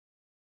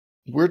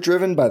We're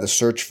driven by the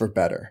search for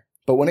better.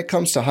 But when it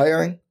comes to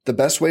hiring, the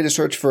best way to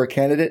search for a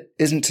candidate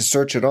isn't to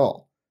search at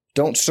all.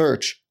 Don't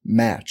search,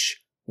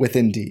 match with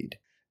Indeed.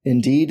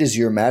 Indeed is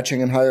your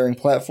matching and hiring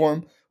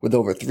platform with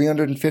over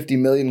 350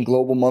 million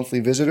global monthly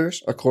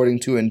visitors,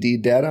 according to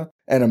Indeed data,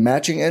 and a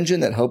matching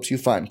engine that helps you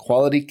find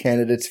quality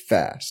candidates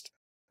fast.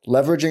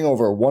 Leveraging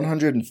over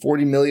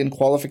 140 million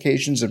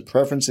qualifications and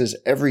preferences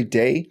every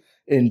day,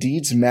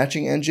 Indeed's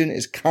matching engine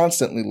is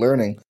constantly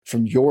learning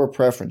from your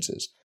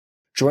preferences.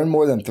 Join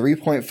more than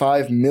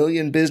 3.5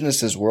 million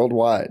businesses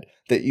worldwide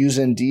that use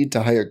Indeed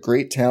to hire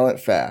great talent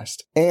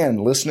fast.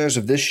 And listeners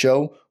of this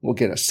show will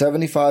get a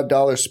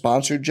 $75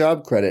 sponsored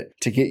job credit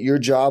to get your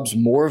jobs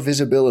more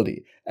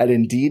visibility at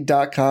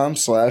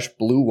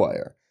Indeed.com/Blue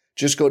Wire.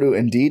 Just go to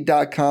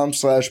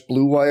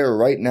Indeed.com/Blue Wire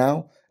right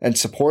now and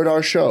support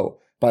our show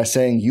by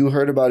saying you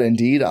heard about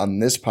Indeed on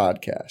this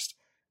podcast.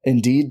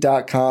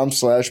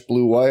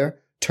 Indeed.com/Blue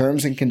Wire.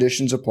 Terms and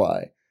conditions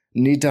apply.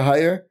 Need to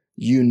hire?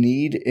 You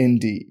need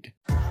Indeed.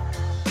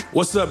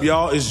 What's up,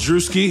 y'all? It's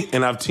Drewski,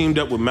 and I've teamed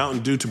up with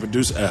Mountain Dew to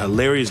produce a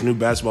hilarious new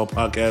basketball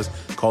podcast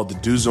called The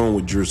Dew Zone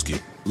with Drewski.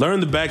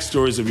 Learn the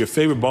backstories of your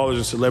favorite ballers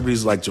and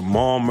celebrities like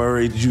Jamal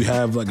Murray. Did you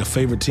have like a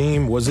favorite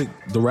team? Was it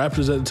the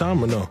Raptors at the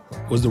time or no?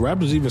 Was the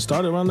Raptors even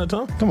started around that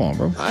time? Come on,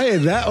 bro. I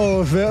ain't that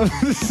old, fam.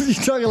 You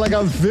talking like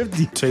I'm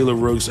 50. Taylor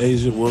Rooks,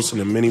 Asia Wilson,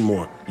 and many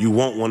more. You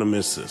won't want to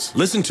miss this.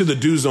 Listen to The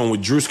Dew Zone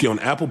with Drewski on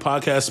Apple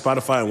Podcasts,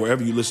 Spotify, and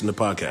wherever you listen to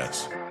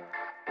podcasts.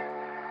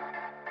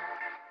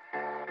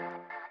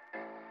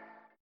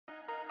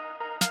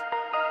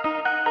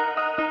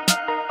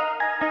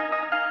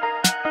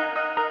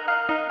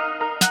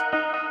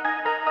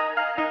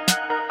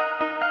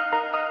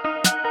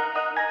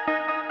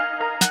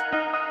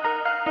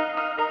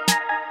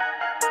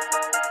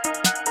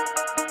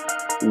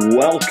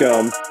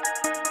 Welcome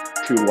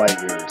to Light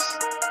Years.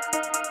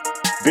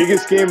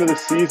 Biggest game of the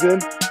season,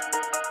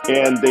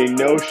 and they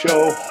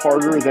no-show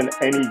harder than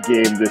any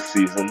game this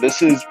season.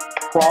 This is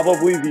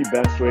probably the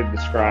best way to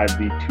describe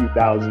the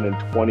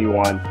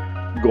 2021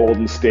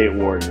 Golden State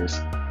Warriors.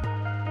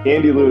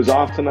 Andy Lou is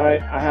off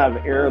tonight. I have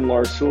Aaron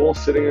Larsoul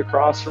sitting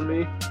across from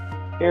me.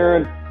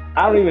 Aaron,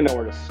 I don't even know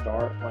where to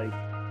start.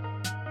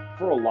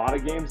 For a lot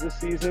of games this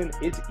season,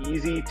 it's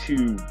easy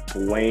to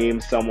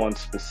blame someone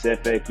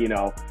specific.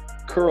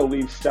 Kerr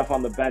leaves Steph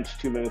on the bench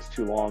 2 minutes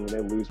too long and they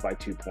lose by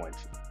 2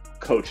 points.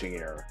 Coaching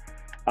error.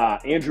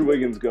 Andrew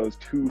Wiggins goes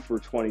 2 for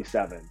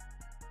 27.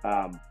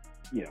 What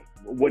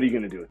are you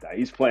going to do with that?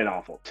 He's playing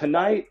awful.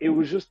 Tonight, it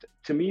was just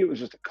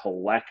a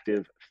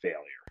collective failure.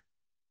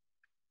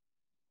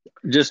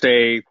 Just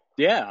a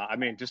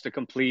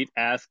complete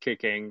ass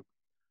kicking.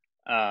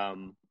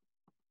 And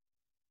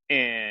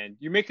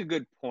you make a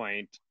good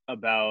point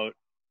about,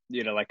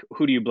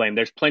 who do you blame?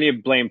 There's plenty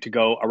of blame to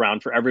go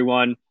around for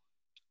everyone.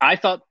 I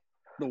thought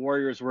the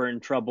Warriors were in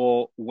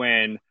trouble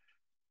when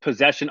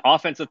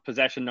offensive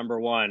possession number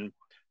one,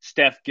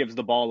 Steph gives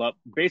the ball up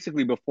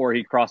basically before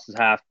he crosses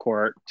half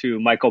court to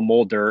Michael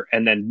Mulder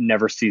and then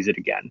never sees it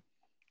again.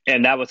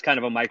 And that was kind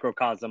of a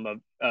microcosm of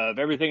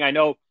everything. I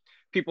know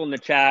people in the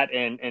chat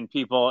and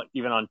people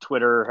even on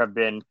Twitter have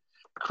been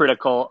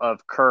critical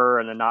of Kerr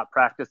and the not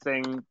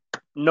practicing.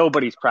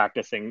 Nobody's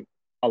practicing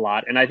a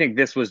lot. And I think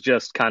this was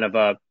just kind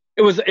of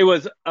it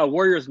was a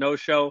Warriors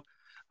no-show.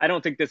 I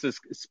don't think this is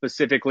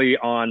specifically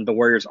on the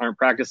Warriors aren't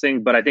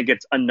practicing, but I think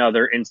it's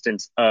another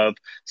instance of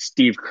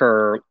Steve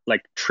Kerr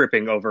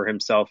tripping over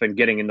himself and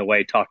getting in the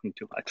way, talking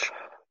too much.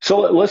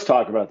 So let's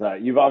talk about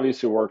that. You've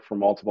obviously worked for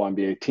multiple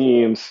NBA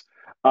teams.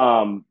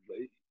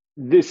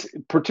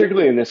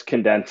 Particularly in this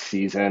condensed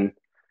season,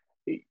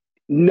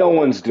 no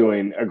one's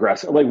doing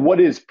aggressive.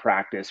 What is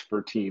practice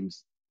for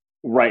teams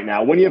right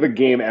now? When you have a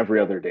game every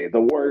other day,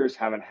 the Warriors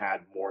haven't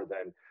had more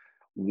than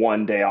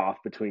one day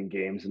off between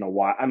games in a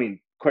while. I mean,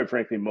 quite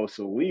frankly, most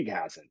of the league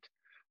hasn't.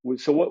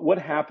 So what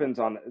happens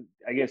on,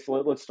 I guess,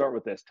 let's start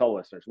with this. Tell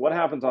listeners, what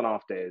happens on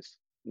off days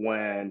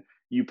when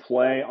you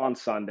play on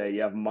Sunday,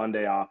 you have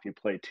Monday off, you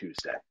play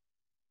Tuesday?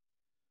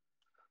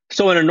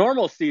 So in a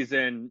normal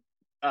season,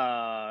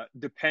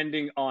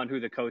 depending on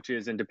who the coach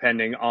is and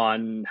depending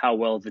on how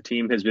well the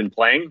team has been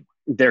playing,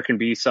 there can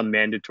be some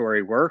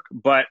mandatory work,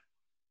 but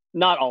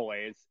not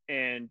always.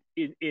 And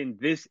in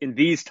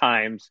these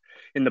times,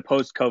 in the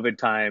post-COVID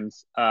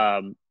times,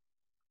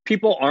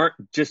 people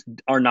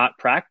are not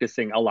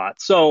practicing a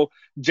lot. So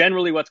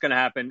generally what's going to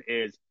happen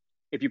is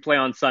if you play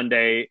on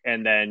Sunday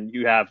and then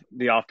you have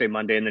the off day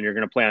Monday and then you're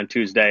going to play on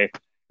Tuesday,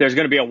 there's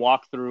going to be a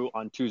walkthrough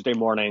on Tuesday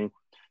morning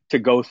to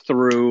go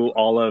through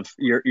all of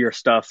your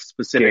stuff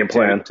specific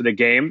to the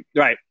game.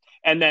 Right.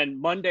 And then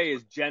Monday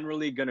is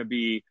generally going to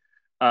be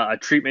a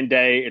treatment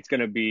day. It's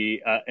going to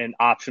be an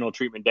optional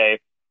treatment day.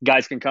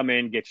 Guys can come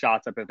in, get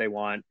shots up if they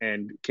want,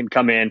 and can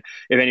come in.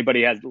 If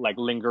anybody has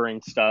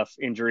lingering stuff,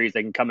 injuries,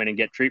 they can come in and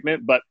get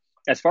treatment. But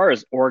as far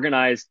as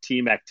organized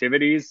team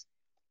activities,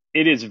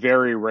 it is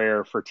very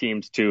rare for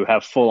teams to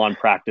have full-on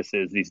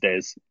practices these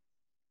days.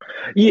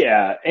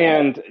 Yeah,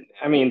 and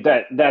I mean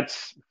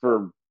that's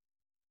for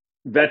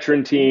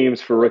veteran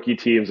teams, for rookie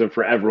teams, and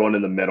for everyone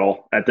in the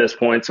middle at this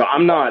point. So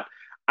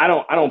I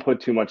don't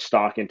put too much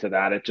stock into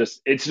that.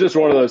 It's just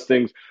one of those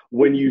things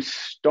when you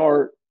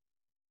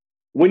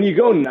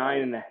go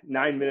 9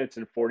 minutes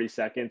and 40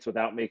 seconds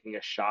without making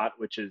a shot,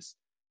 which is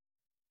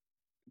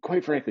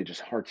quite frankly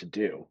just hard to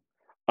do.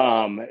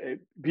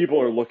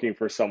 People are looking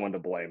for someone to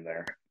blame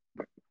there.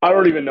 I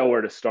don't even know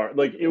where to start.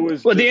 Like it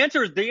was. Well, the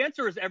answer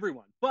is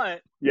everyone,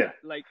 but yeah,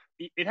 like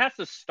it has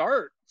to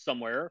start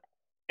somewhere,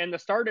 and the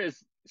start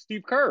is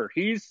Steve Kerr.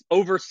 He's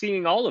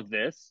overseeing all of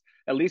this,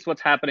 at least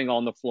what's happening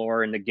on the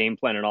floor and the game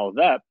plan and all of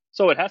that.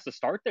 So it has to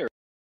start there.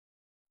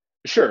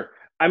 Sure.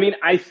 I mean,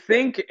 I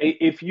think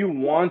if you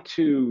want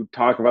to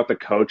talk about the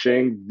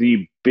coaching,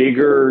 the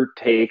bigger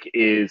take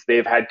is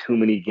they've had too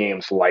many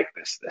games like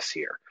this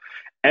year.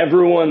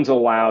 Everyone's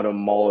allowed a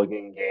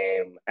mulligan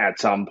game at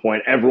some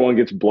point. Everyone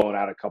gets blown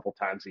out a couple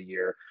times a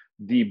year.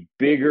 The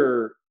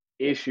bigger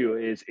issue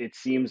is it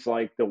seems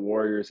like the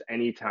Warriors,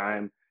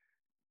 anytime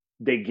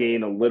they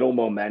gain a little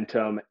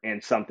momentum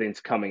and something's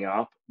coming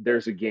up,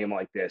 there's a game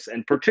like this.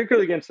 And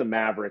particularly against the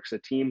Mavericks, a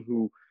team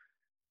who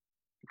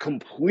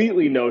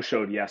completely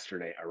no-showed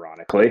yesterday,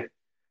 ironically.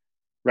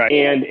 Right.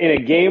 And in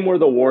a game where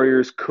the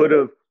Warriors could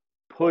have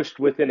pushed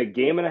within a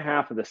game and a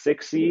half of the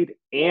 6th seed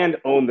and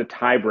owned the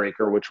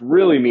tiebreaker, which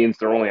really means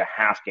they're only a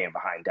half game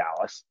behind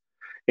Dallas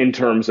in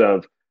terms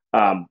of,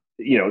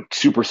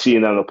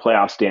 superseding them in the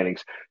playoff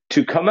standings.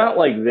 To come out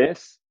like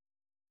this,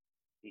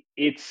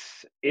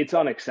 it's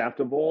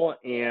unacceptable.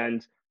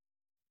 And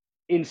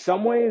in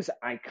some ways,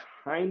 I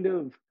kind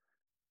of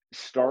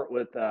start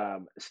with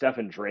Steph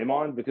and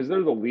Draymond because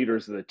they're the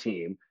leaders of the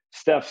team.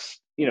 Steph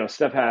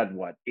had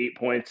 8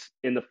 points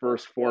in the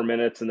first 4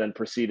 minutes and then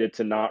proceeded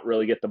to not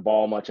really get the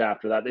ball much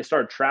after that. They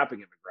started trapping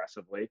him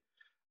aggressively.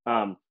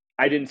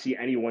 I didn't see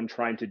anyone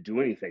trying to do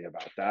anything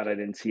about that. I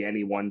didn't see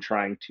anyone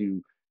trying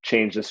to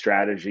change the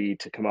strategy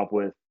to come up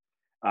with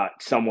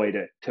some way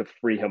to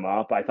free him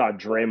up. I thought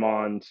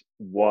Draymond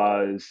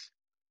was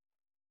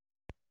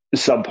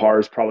subpar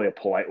is probably a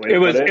polite way to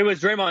put it. It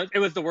was Draymond. It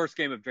was the worst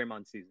game of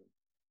Draymond's season.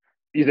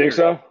 You think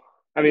so?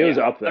 I mean, it was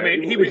up there. I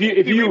mean,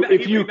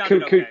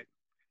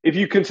 if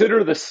you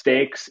consider the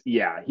stakes,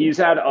 yeah, he's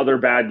had other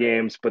bad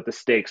games, but the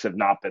stakes have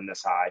not been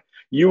this high.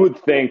 You would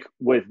think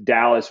with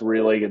Dallas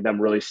really and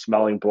them really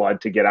smelling blood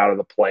to get out of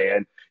the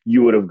play-in,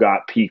 you would have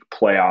got peak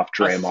playoff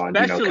Draymond,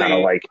 kind of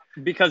like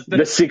because the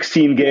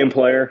 16-game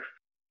player.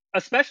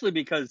 Especially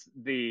because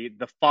the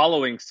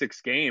following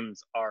 6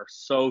 games are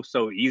so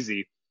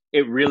easy.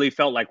 It really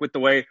felt like with the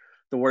way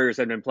the Warriors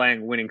had been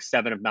playing, winning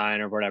 7 of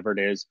 9 or whatever it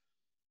is.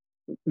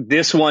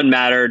 This one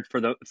mattered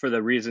for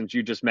the reasons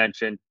you just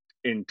mentioned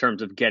in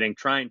terms of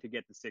trying to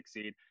get the 6th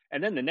seed.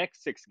 And then the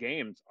next 6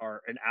 games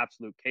are an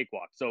absolute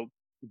cakewalk. So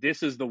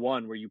this is the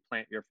one where you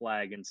plant your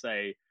flag and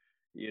say,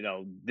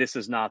 this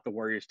is not the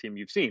Warriors team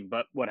you've seen.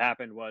 But what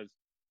happened was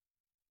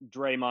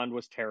Draymond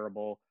was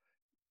terrible.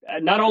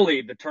 Not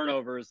only the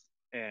turnovers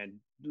and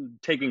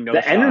taking no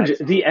shots.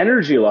 The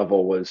energy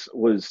level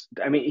was,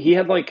 I mean, he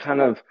had like kind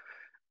of,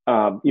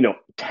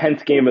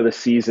 10th game of the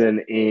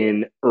season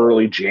in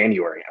early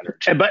January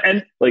energy.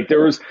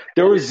 There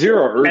was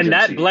zero urgency. And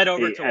that bled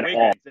over to Wiggins.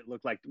 All. It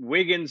looked like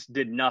Wiggins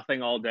did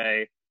nothing all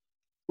day.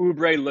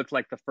 Oubre looked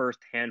like the first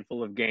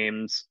handful of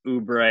games.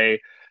 Oubre,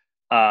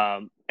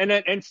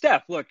 and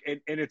Steph. Look,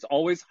 and it's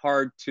always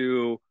hard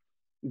to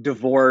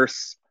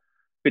divorce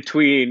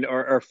between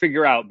or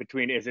figure out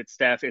between is it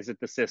Steph, is it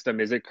the system,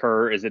 is it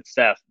Kerr, is it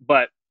Steph?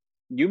 But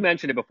you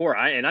mentioned it before,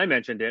 I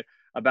mentioned it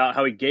about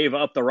how he gave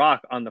up the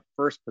rock on the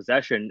first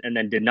possession and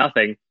then did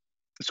nothing,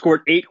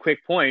 scored 8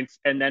 quick points,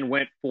 and then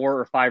went 4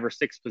 or 5 or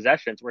 6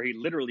 possessions where he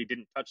literally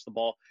didn't touch the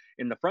ball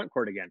in the front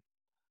court again.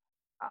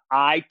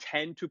 I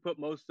tend to put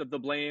most of the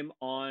blame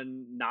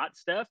on not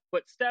Steph,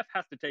 but Steph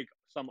has to take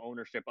some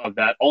ownership of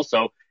that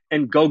also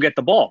and go get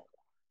the ball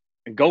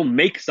and go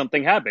make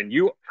something happen.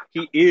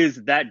 He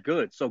is that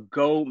good, so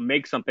go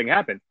make something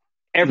happen.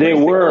 Every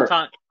single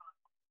time.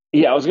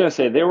 Yeah, I was going to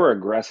say they were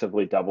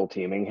aggressively double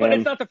teaming him. But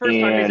it's not the first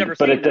time he's ever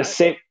seen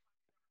that.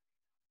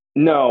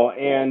 No,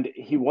 and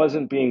he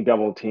wasn't being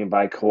double teamed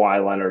by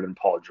Kawhi Leonard and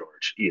Paul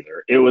George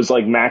either. It was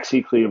like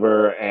Maxi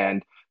Kleber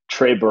and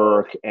Trey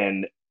Burke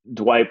and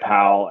Dwight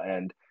Powell.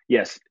 And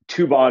yes,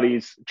 2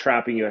 bodies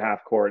trapping you at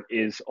half court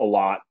is a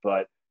lot.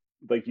 But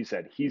like you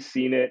said, he's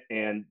seen it,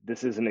 and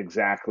this isn't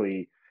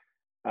exactly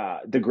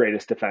the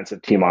greatest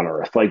defensive team on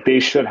earth. Like they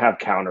should have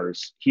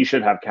counters. He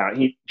should have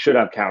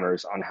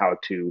counters on how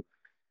to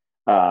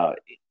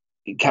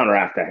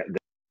counteract that.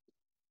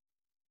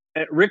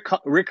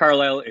 Rick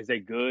Carlisle is a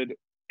good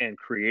and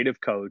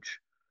creative coach,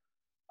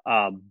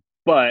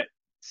 but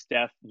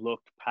Steph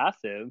looked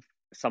passive.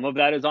 Some of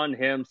that is on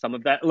him. Some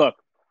of that, look,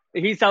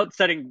 he's out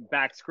setting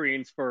back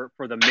screens for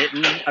the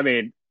mitten. I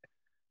mean,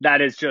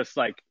 that is just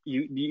like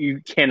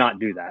you cannot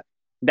do that.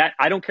 That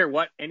I don't care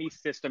what any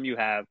system you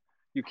have,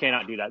 you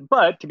cannot do that.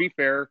 But to be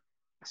fair,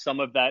 some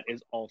of that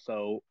is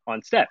also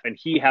on Steph, and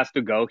he has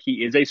to go.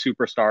 He is a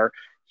superstar.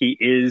 He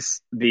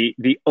is the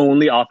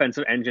only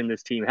offensive engine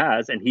this team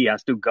has, and he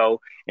has to go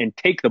and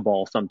take the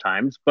ball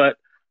sometimes, but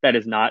that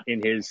is not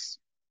in his.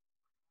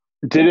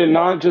 Did it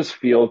not just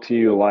feel to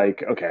you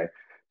like, okay,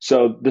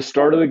 So the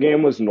start of the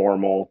game was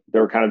normal. They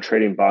were kind of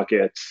trading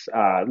buckets.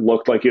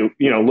 Looked like it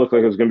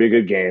was going to be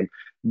a good game.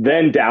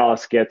 Then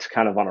Dallas gets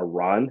kind of on a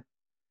run,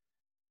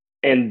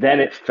 and then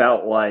it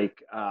felt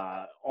like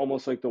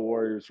almost like the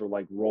Warriors were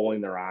like rolling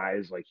their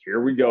eyes, like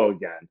here we go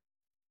again,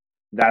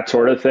 that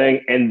sort of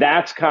thing. And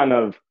that's kind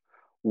of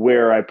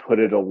where I put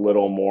it a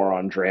little more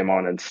on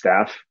Draymond and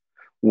Steph,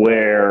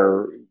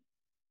 where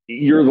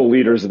you're the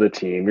leaders of the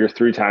team, you're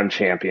three-time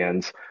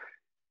champions.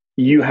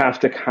 You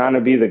have to kind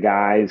of be the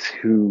guys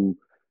who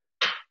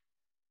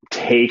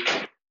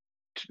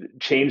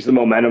change the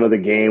momentum of the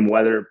game,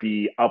 whether it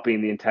be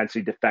upping the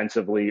intensity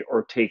defensively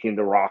or taking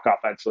the rock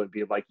offensively,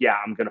 be like, yeah,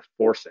 I'm going to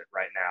force it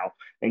right now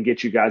and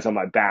get you guys on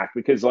my back.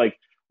 Because like,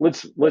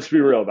 let's be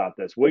real about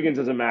this. Wiggins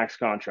is a max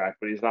contract,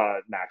 but he's not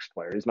a max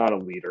player. He's not a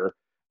leader.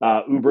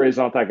 Oubre is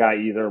not that guy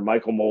either.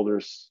 Michael Mulder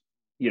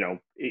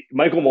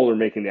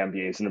making the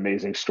NBA is an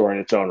amazing story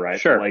in its own right.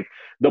 Sure. But like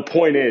the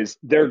point is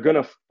they're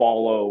going to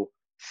follow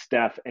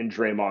Steph and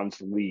Draymond's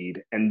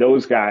lead. And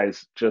those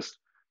guys just,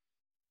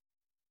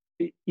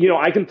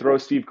 I can throw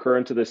Steve Kerr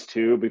into this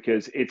too,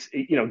 because it's,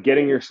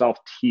 getting yourself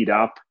teed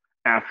up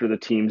after the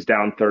team's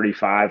down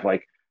 35,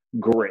 like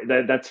great.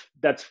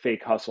 That's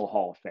fake hustle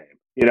Hall of Fame.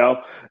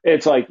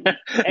 It's like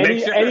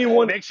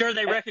make sure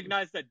they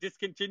recognize that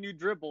discontinued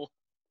dribble.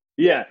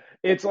 Yeah.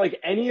 It's like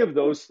any of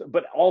those,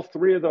 but all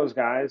three of those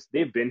guys,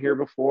 they've been here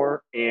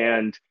before,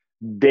 and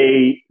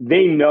they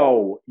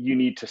know you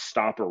need to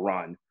stop a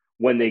run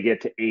when they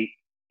get to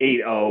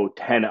 8-0,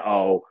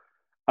 10-0.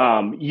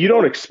 You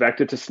don't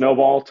expect it to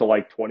snowball to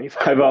like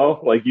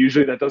 25-0. Like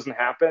usually that doesn't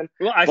happen.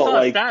 Well, I saw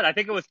a stat. I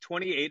think it was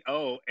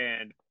 28-0,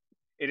 and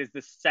it is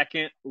the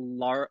second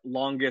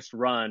longest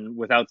run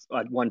without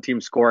one team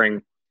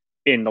scoring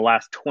in the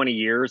last 20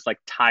 years, like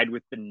tied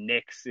with the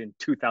Knicks in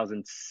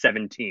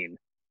 2017.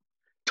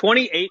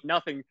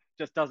 28-0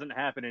 just doesn't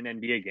happen in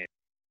NBA games.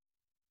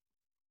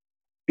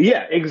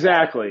 Yeah,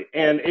 exactly.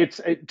 And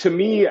to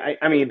me,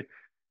 I mean,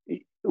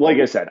 like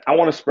I said, I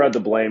want to spread the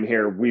blame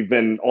here. We've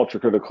been ultra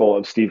critical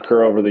of Steve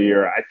Kerr over the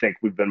year. I think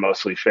we've been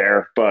mostly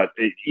fair, but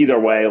either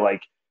way,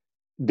 like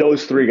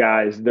those three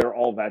guys, they're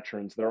all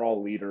veterans. They're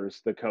all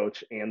leaders, the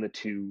coach and the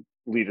two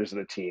leaders of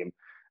the team.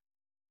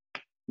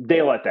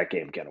 They let that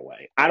game get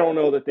away. I don't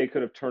know that they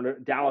could have turned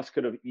it. Dallas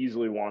could have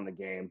easily won the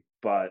game,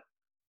 but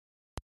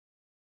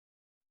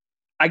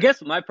I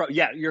guess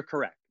you're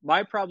correct.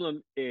 My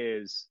problem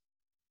is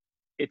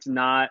it's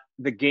not,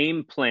 the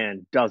game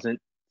plan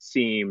doesn't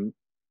seem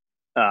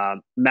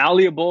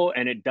malleable,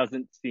 and it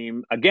doesn't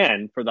seem,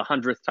 again, for the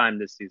 100th time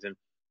this season,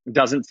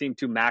 doesn't seem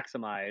to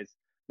maximize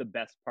the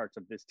best parts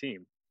of this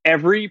team.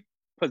 Every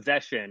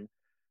possession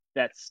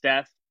that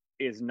Steph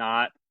is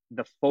not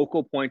the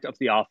focal point of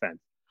the offense,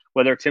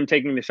 whether it's him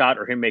taking the shot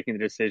or him making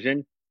the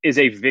decision, is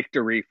a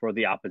victory for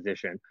the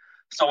opposition.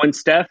 So when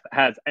Steph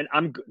has, and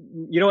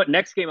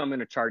next game I'm going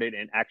to chart it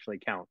and actually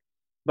count.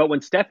 But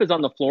when Steph is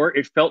on the floor,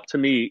 it felt to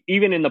me,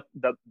 even in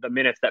the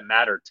minutes that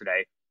mattered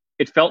today,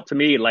 it felt to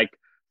me like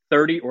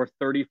 30 or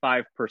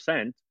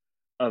 35%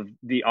 of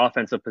the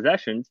offensive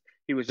possessions,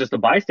 he was just a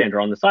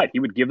bystander on the side. He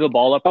would give the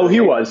ball up. Oh, he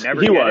was. And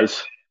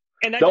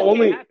that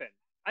doesn't happen.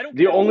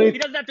 He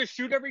doesn't have to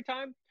shoot every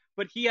time,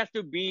 but he has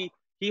to be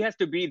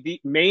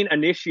the main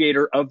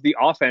initiator of the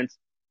offense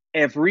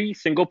every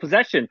single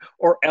possession,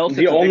 or else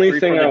the only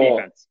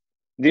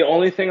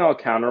thing I'll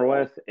counter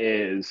with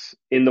is,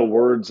 in the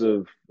words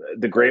of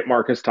the great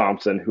Marcus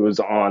Thompson, who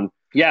was on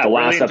the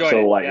last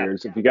episode of Light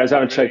Years. If you guys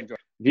haven't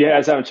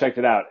checked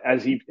it out,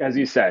 as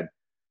he said,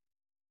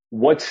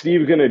 what's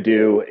Steve going to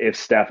do if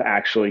Steph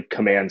actually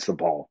commands the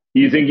ball?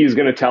 You think he's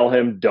going to tell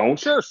him don't?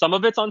 Sure, some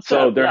of it's on Steph.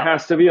 So there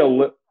has to be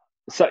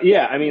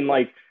I mean,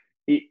 like,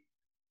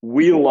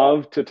 we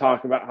love to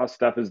talk about how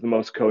Steph is the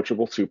most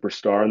coachable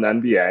superstar in the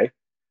NBA,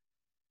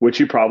 which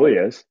he probably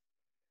is.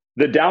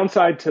 The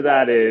downside to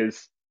that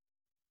is,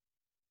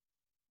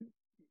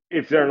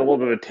 if they're in a little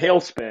bit of a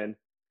tailspin,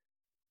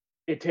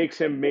 it takes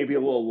him maybe a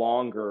little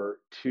longer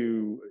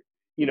to,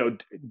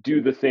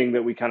 do the thing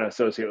that we kind of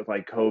associate with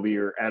like Kobe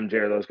or MJ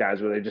or those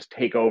guys, where they just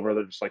take over.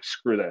 They're just like,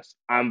 screw this,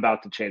 I'm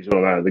about to change the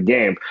momentum of the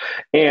game.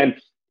 And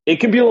it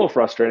can be a little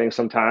frustrating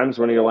sometimes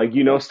when you're like,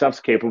 Steph's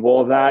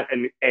capable of that.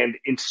 And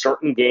in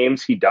certain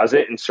games, he does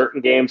it. In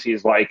certain games,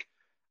 he's like,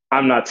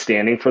 I'm not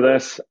standing for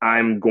this.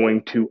 I'm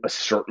going to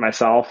assert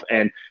myself.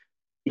 And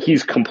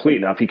he's complete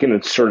enough. He can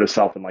insert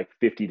himself in like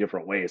 50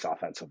 different ways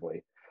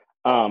offensively.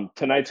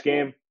 Tonight's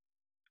game,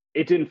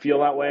 it didn't feel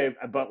that way,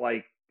 but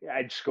like,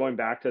 just going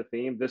back to the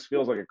theme, this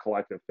feels like a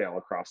collective fail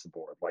across the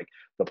board. Like,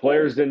 the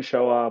players didn't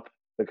show up,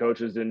 the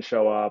coaches didn't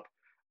show up.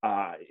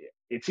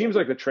 It seems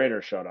like the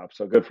trainers showed up,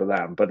 so good for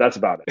them, but that's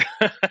about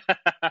it.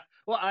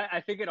 Well,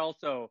 I think it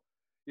also,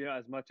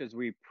 as much as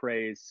we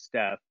praise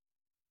Steph,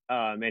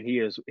 and he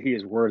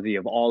is worthy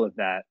of all of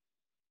that,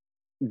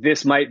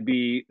 this might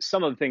be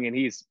some of the thing, and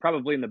he's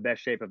probably in the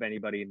best shape of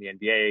anybody in the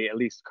NBA, at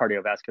least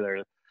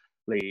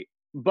cardiovascularly.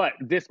 But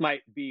this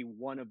might be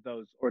one of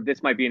those, or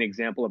this might be an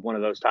example of one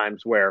of those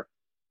times where,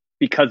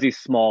 because he's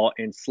small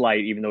and slight,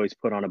 even though he's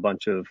put on a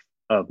bunch of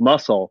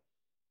muscle,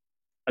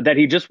 that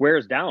he just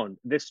wears down.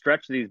 This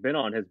stretch that he's been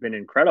on has been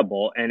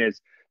incredible and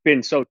has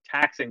been so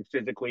taxing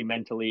physically,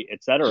 mentally,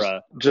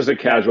 etc. Just a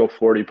casual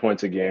 40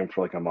 points a game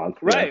for like a month.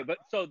 Right. Yeah. But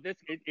so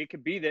it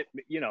could be that,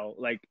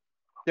 like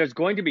there's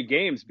going to be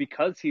games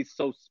because he's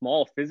so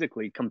small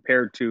physically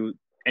compared to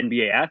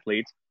NBA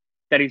athletes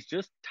that he's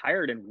just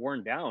tired and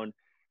worn down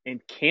and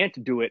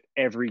can't do it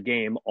every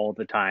game all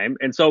the time.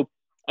 And so,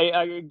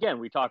 again,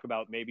 we talk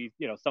about maybe,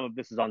 some of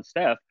this is on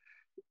Steph.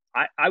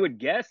 I would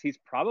guess he's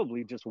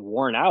probably just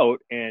worn out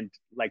and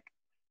like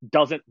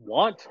doesn't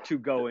want to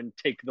go and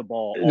take the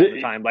ball all the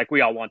time like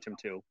we all want him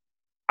to.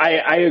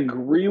 I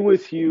agree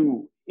with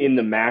you in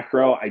the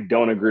macro. I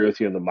don't agree with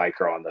you in the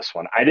micro on this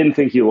one. I didn't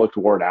think he looked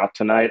worn out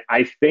tonight.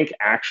 I think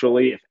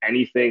actually, if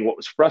anything, what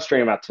was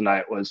frustrating about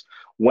tonight was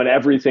when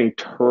everything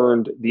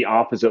turned the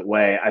opposite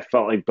way, I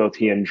felt like both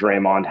he and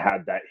Draymond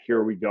had that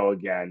here we go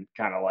again,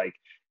 kind of like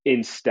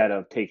instead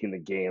of taking the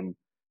game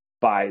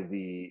by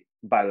the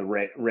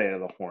rein of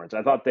the horns.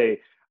 I thought they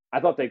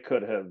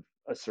could have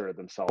asserted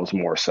themselves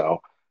more so.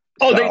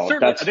 Oh,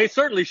 so they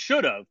certainly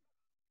should have.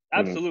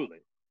 Absolutely.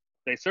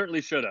 They certainly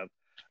should have.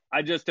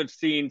 I just have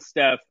seen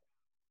Steph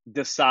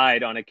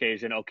decide on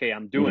occasion, okay,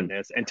 I'm doing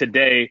this. And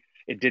today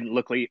it didn't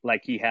look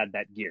like he had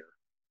that gear.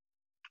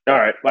 All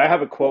right. Well, I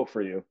have a quote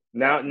for you.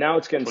 Now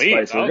it's getting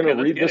spicy. We're going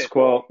to read this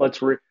quote.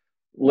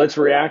 Let's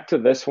react to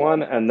this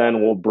one, and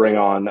then we'll bring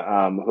on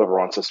whoever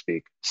wants to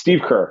speak.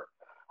 Steve Kerr.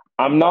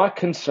 I'm not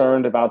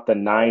concerned about the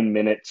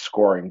 9-minute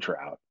scoring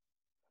drought.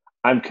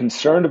 I'm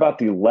concerned about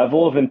the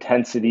level of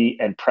intensity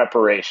and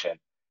preparation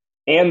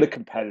and the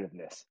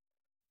competitiveness.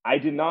 I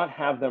did not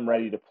have them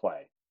ready to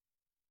play.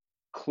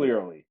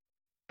 Clearly.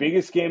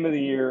 Biggest game of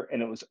the year,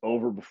 and it was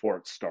over before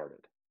it started.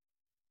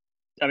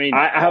 I mean,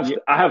 I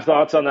have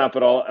thoughts on that,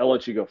 but I'll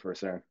let you go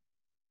first, Aaron.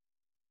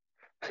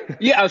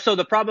 Yeah, so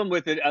the problem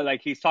with it,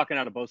 like he's talking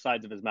out of both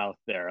sides of his mouth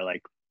there.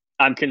 Like,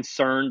 I'm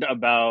concerned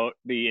about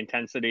the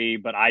intensity,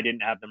 but I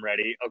didn't have them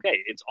ready. Okay,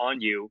 it's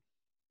on you.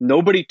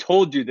 Nobody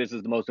told you this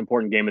is the most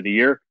important game of the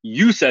year.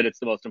 You said it's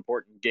the most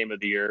important game of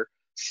the year,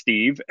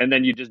 Steve, and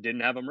then you just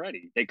didn't have them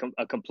ready.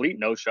 A complete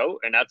no-show,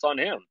 and that's on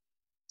him.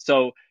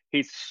 So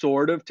he's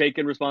sort of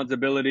taking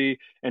responsibility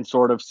and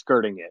sort of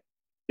skirting it.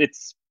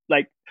 It's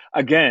like,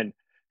 again,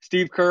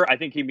 Steve Kerr, I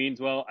think he means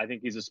well. I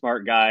think he's a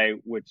smart guy,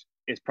 which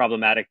is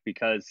problematic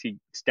because he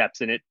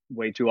steps in it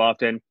way too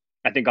often.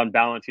 I think on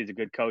balance, he's a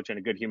good coach and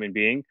a good human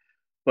being.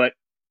 But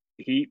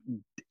he,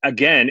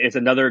 again, is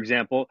another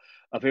example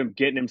of him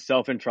getting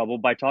himself in trouble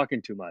by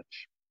talking too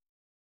much.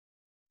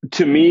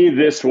 To me,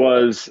 this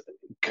was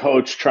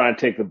coach trying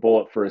to take the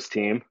bullet for his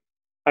team.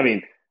 I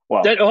mean,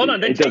 well, it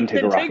doesn't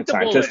take a rocket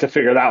scientist to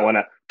figure that one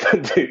out.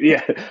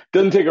 Yeah, it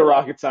doesn't take a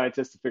rocket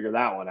scientist to figure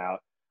that one out.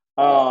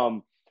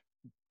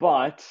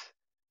 But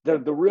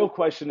the real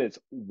question is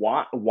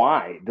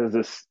why does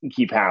this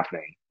keep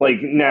happening?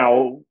 Like,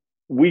 now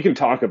we can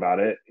talk about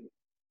it.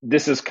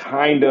 This is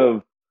kind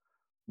of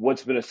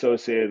what's been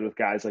associated with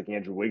guys like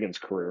Andrew Wiggins'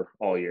 career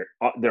all year,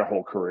 their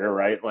whole career,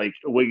 right? Like,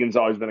 Wiggins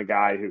always been a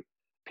guy who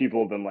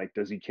people have been like,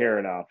 does he care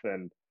enough?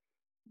 And,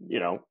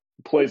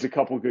 plays a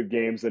couple good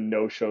games and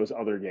no shows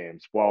other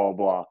games, blah, blah,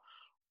 blah.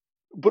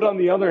 But on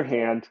the other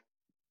hand,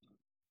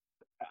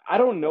 I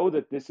don't know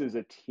that this is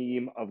a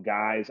team of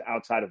guys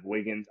outside of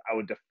Wiggins I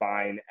would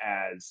define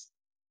as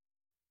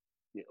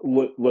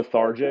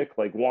lethargic.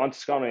 Like, Juan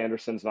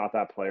Toscano-Anderson's not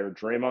that player.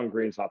 Draymond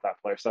Green's not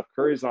that player. Steph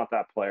Curry's not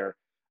that player.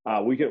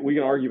 We can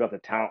argue about the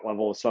talent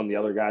level of some of the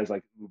other guys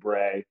like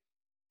Oubre,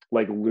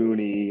 like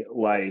Looney,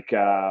 like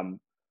I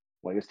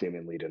guess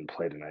Damian Lee didn't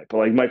play tonight, but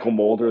like Michael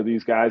Mulder,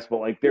 these guys.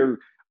 But like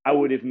I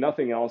would, if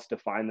nothing else,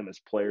 define them as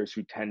players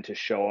who tend to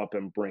show up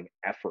and bring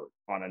effort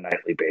on a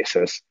nightly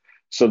basis.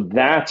 So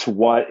that's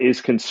what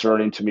is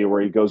concerning to me, where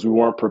he goes, we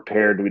weren't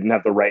prepared. We didn't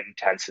have the right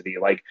intensity.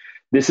 Like,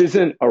 this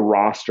isn't a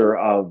roster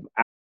of...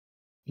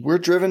 We're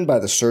driven by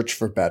the search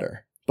for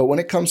better. But when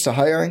it comes to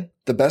hiring,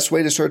 the best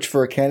way to search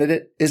for a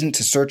candidate isn't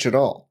to search at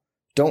all.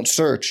 Don't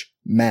search,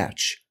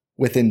 match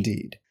with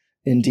Indeed.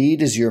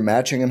 Indeed is your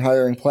matching and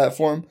hiring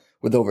platform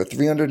with over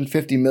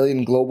 350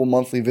 million global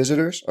monthly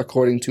visitors,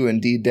 according to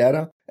Indeed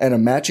data, and a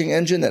matching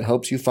engine that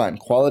helps you find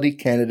quality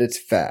candidates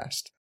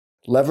fast.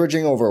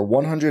 Leveraging over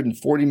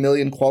 140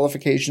 million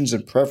qualifications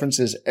and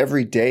preferences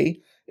every day,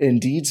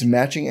 Indeed's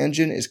matching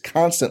engine is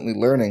constantly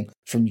learning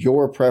from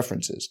your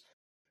preferences.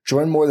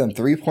 Join more than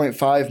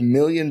 3.5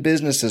 million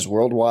businesses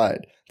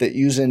worldwide that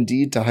use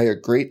Indeed to hire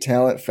great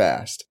talent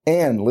fast.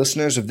 And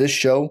listeners of this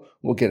show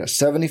will get a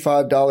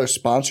 $75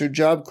 sponsored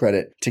job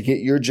credit to get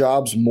your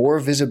jobs more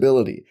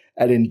visibility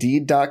at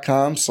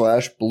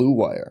Indeed.com/Blue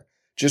Wire.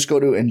 Just go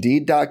to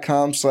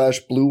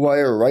Indeed.com/Blue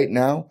Wire right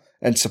now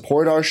and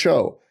support our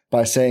show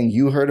by saying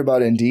you heard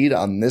about Indeed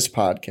on this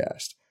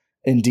podcast.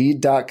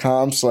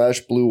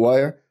 Indeed.com/Blue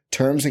Wire.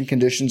 Terms and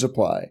conditions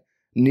apply.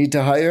 Need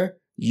to hire?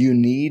 You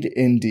need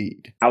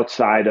Indeed.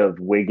 Outside of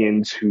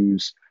Wiggins,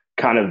 who's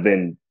kind of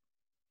been,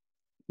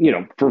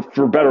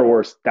 for better or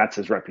worse, that's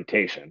his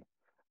reputation.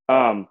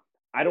 I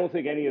don't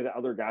think any of the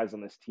other guys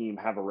on this team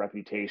have a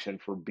reputation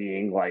for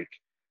being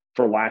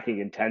for lacking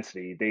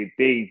intensity.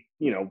 They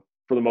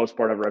for the most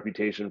part, have a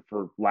reputation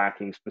for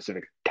lacking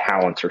specific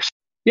talents or.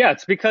 Yeah,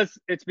 it's because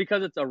it's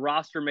a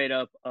roster made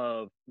up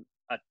of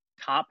a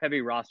top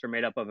heavy roster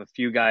made up of a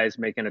few guys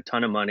making a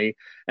ton of money,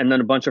 and then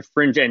a bunch of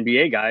fringe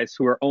NBA guys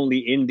who are only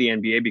in the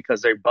NBA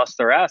because they bust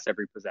their ass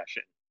every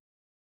possession.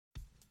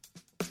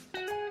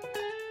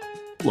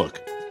 Look,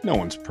 no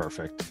one's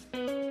perfect.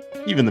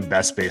 Even the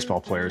best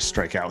baseball players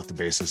strike out with the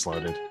bases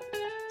loaded.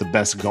 The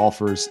best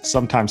golfers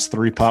sometimes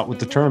three-putt with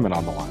the tournament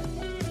on the line.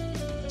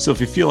 So if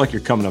you feel like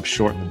you're coming up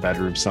short in the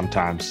bedroom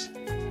sometimes,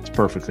 it's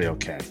perfectly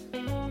okay.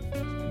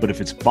 But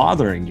if it's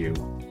bothering you,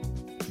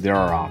 there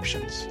are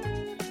options.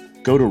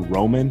 Go to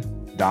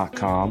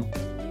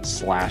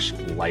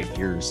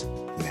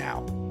roman.com/lightyears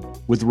now.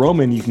 With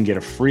Roman, you can get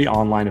a free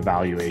online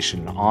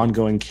evaluation and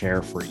ongoing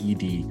care for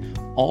ED,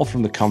 all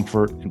from the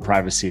comfort and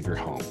privacy of your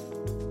home.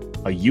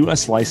 A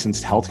U.S.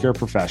 licensed healthcare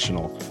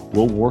professional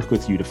will work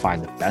with you to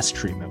find the best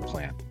treatment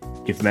plan.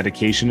 If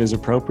medication is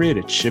appropriate,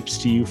 it ships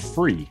to you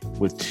free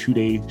with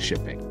 2-day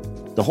shipping.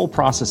 The whole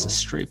process is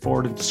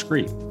straightforward and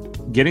discreet.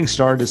 Getting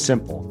started is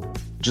simple.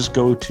 Just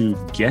go to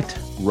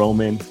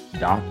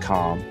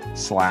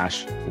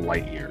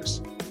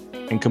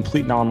getroman.com/lightyears and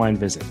complete an online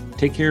visit.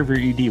 Take care of your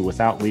ED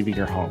without leaving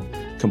your home.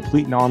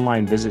 Complete an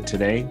online visit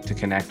today to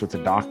connect with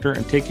a doctor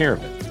and take care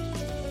of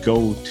it.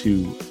 Go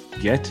to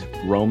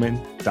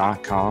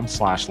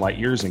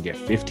getroman.com/lightyears and get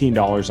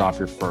 $15 off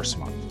your first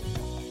month.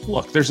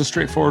 Look, there's a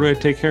straightforward way to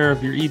take care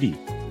of your ED.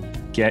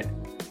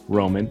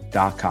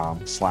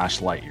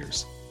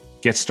 Getroman.com/lightyears.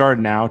 Get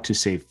started now to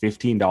save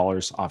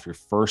 $15 off your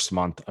first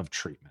month of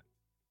treatment.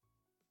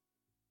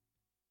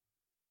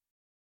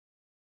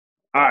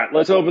 All right,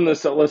 let's open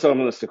this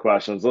to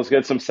questions. Let's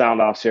get some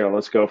sound offs here.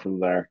 Let's go from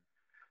there.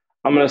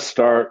 I'm going to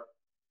start,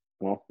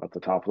 at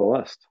the top of the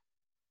list.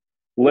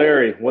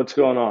 Larry, what's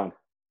going on?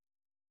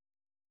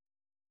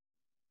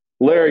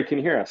 Larry, can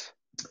you hear us?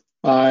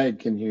 I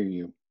can hear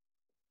you.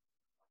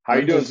 How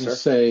you doing, sir?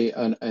 Say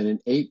an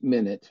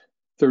 8-minute,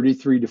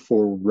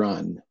 33-4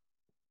 run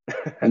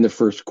in the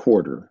first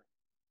quarter,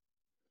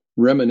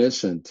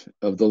 reminiscent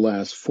of the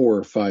last 4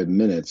 or 5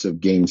 minutes of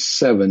Game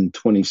 7,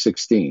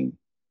 2016.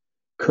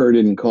 Kerr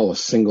didn't call a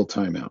single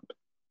timeout.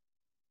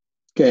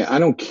 Okay, I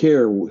don't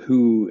care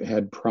who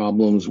had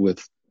problems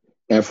with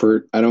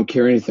effort. I don't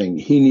care anything.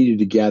 He needed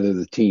to gather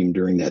the team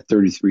during that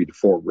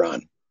 33-4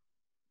 run.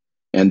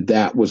 And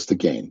that was the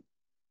game.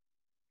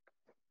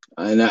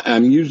 And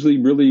I'm usually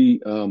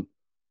really a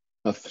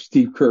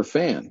Steve Kerr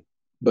fan,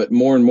 but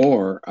more and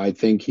more, I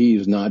think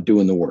he's not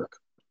doing the work.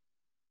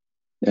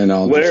 And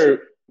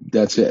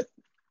that's it.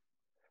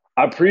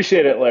 I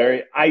appreciate it,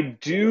 Larry. I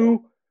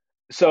do.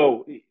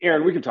 So,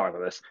 Aaron, we can talk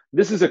about this.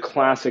 This is a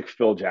classic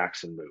Phil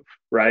Jackson move,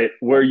 right?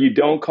 Where you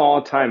don't call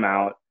a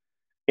timeout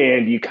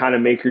and you kind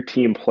of make your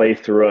team play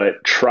through it,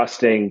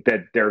 trusting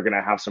that they're going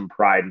to have some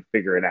pride and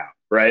figure it out,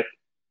 right?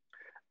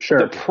 Sure.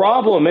 The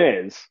problem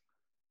is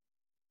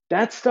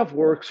that stuff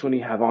works when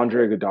you have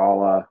Andre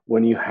Iguodala,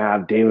 when you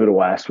have David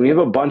West, when you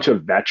have a bunch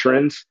of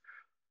veterans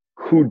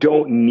who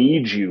don't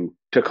need you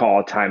to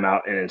call a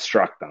timeout and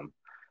instruct them.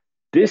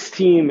 This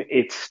team,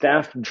 it's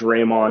Steph,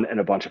 Draymond, and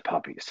a bunch of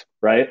puppies,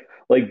 right?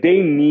 Like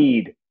they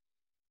need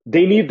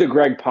the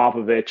Greg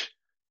Popovich,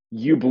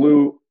 you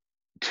blew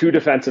 2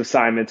 defensive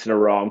assignments in a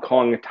row, I'm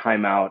calling a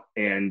timeout,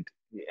 and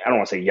I don't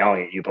want to say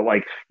yelling at you, but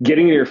like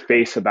getting in your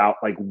face about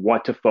like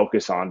what to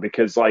focus on,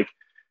 because like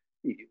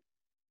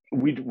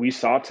we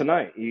saw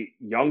tonight,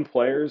 young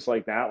players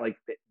like that, like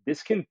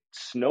this can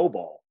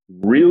snowball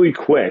really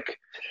quick.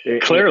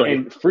 Clearly.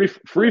 And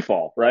free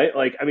fall, right?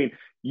 Like, I mean,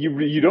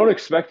 you don't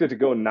expect it to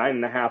go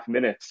 9.5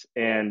 minutes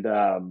and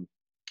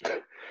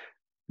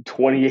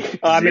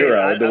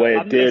 28-0 the way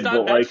it did,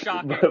 but like,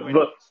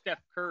 but Steph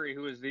Curry,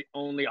 who is the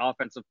only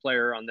offensive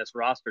player on this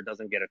roster,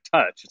 doesn't get a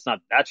touch. It's not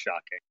that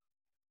shocking.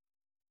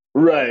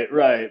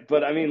 Right.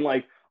 But I mean,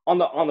 like on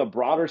the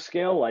broader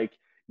scale, like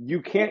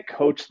you can't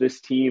coach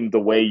this team the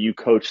way you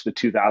coach the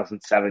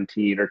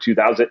 2017 or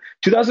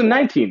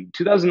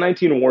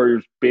 2019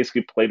 Warriors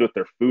basically played with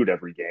their food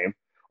every game.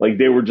 Like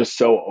they were just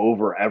so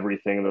over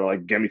everything. They're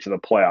like, get me to the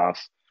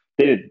playoffs.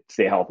 They didn't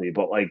stay healthy,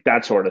 but like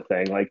that sort of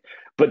thing. Like,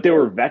 but they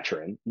were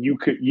veteran. You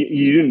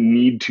didn't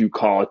need to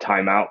call a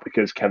timeout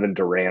because Kevin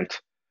Durant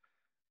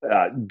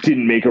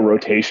didn't make a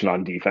rotation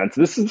on defense.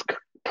 This is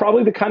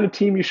probably the kind of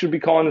team you should be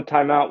calling a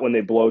timeout when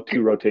they blow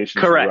 2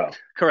 rotations in a row.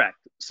 Correct.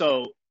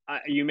 So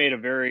you made a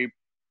very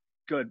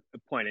good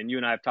point, and you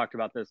and I have talked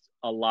about this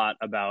a lot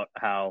about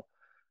how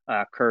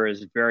Kerr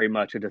is very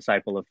much a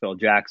disciple of Phil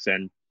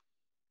Jackson,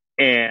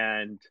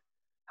 and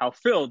how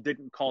Phil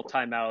didn't call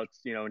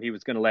timeouts, and he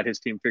was going to let his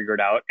team figure it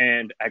out.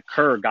 And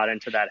Kerr got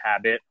into that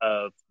habit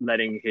of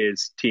letting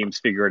his teams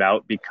figure it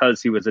out because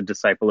he was a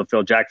disciple of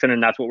Phil Jackson,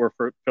 and that's what we're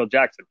for Phil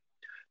Jackson.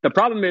 The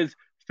problem is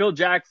Phil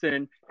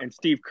Jackson and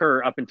Steve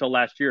Kerr, up until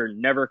last year,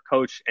 never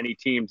coached any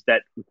teams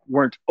that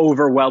weren't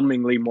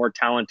overwhelmingly more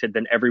talented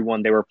than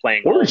everyone they were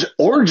playing.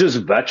 Or just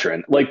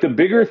veteran. Like the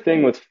bigger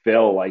thing with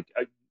Phil, like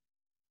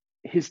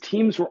his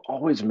teams were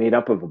always made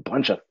up of a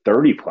bunch of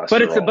 30-plus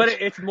But year olds.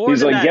 it's more He's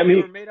than like, that. They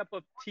were made up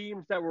of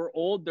teams that were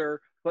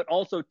older, but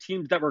also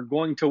teams that were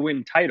going to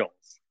win titles.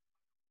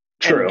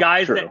 True, and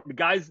guys true.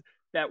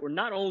 that were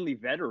not only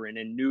veteran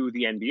and knew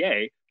the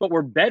NBA, but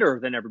were better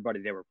than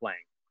everybody they were playing.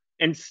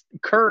 And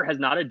Kerr has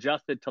not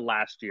adjusted to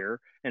last year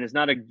and has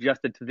not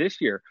adjusted to this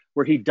year,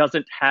 where he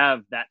doesn't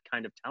have that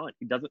kind of talent.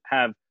 He doesn't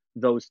have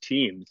those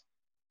teams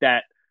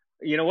that,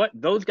 you know what,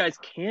 those guys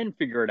can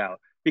figure it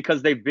out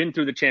because they've been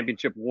through the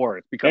championship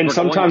wars. Because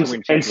sometimes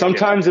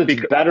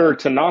it's better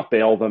to not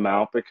bail them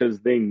out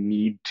because they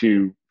need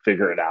to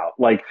figure it out.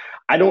 Like,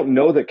 I don't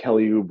know that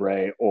Kelly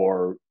Oubre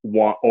or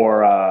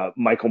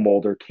Michael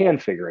Mulder can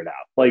figure it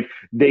out. Like,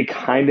 they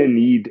kind of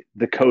need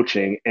the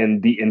coaching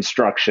and the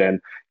instruction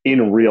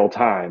in real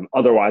time.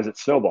 Otherwise, it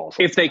snowballs.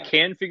 If they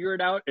can figure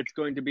it out, it's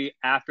going to be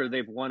after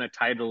they've won a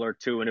title or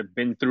two and have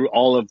been through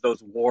all of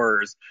those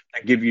wars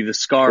that give you the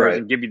scars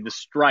and give you the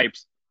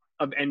stripes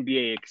of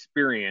NBA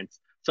experience,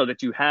 so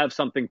that you have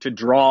something to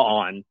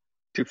draw on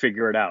to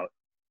figure it out.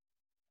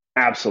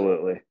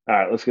 Absolutely. All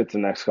right, let's get to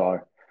the next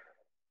caller.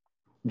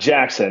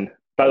 Jackson.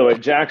 By the way,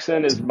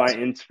 Jackson is my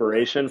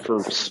inspiration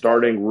for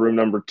starting room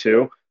number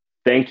 2.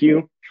 Thank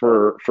you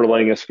for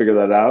letting us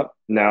figure that out.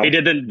 Now he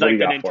did the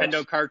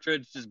Nintendo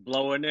cartridge, just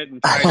blowing it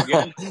and trying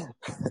again.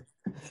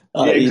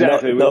 Yeah,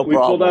 exactly. We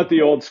pulled out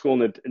the old school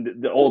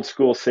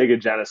Sega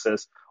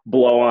Genesis,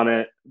 blow on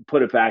it,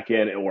 put it back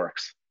in. It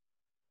works.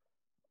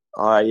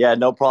 All right, yeah,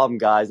 no problem,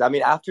 guys. I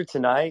mean, after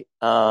tonight,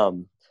 I've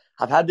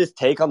had this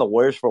take on the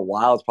Warriors for a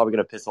while. It's probably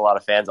going to piss a lot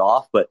of fans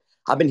off, but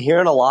I've been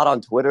hearing a lot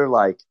on Twitter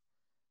like,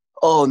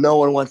 oh, no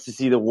one wants to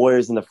see the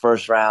Warriors in the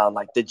first round.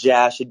 Like, the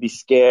Jazz should be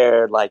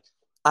scared. Like,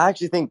 I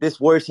actually think this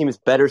Warriors team is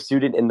better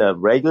suited in the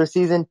regular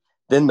season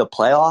than the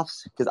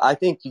playoffs, because I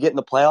think you get in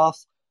the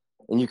playoffs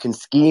and you can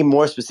scheme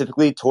more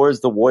specifically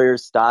towards the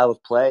Warriors' style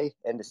of play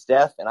and to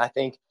Steph, and I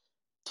think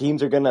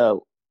teams are going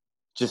to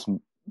just,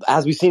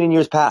 as we've seen in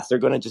years past, they're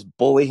going to just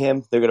bully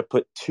him. They're going to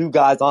put 2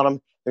 guys on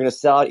him. They're going to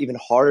sell out even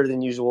harder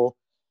than usual,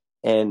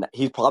 and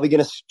he's probably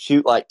going to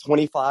shoot like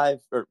 25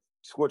 or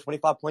score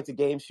 25 points a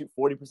game, shoot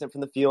 40%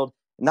 from the field,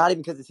 not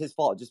even because it's his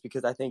fault, just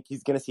because I think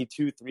he's going to see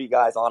 2-3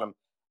 guys on him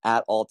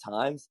at all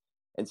times.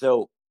 And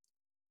so,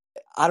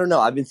 I don't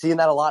know. I've been seeing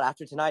that a lot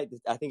after tonight.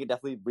 I think it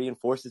definitely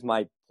reinforces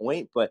my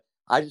point, but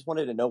I just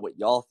wanted to know what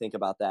y'all think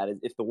about that.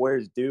 If the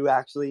Warriors do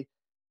actually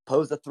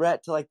pose a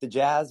threat to like the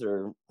Jazz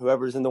or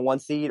whoever's in the 1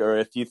 seed, or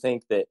if you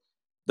think that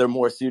they're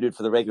more suited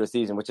for the regular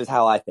season, which is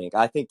how I think.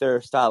 I think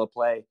their style of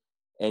play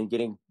and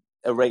getting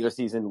a regular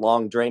season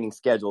long draining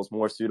schedule is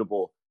more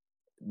suitable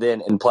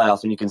than in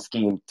playoffs when you can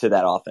scheme to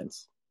that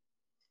offense.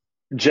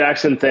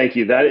 Jackson, thank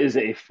you. That is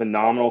a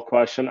phenomenal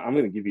question. I'm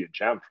going to give you a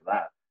gem for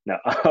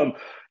that.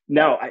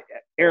 Now,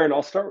 Aaron,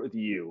 I'll start with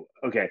you.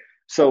 Okay,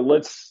 so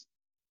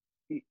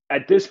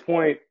at this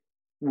point,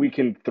 we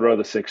can throw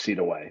the 6 seed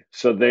away.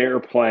 So they're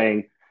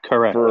playing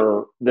correct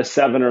for the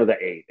 7 or the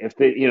 8. If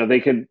they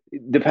could,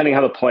 depending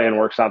how the plan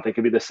works out, they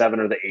could be the 7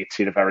 or the 8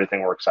 seed if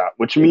everything works out,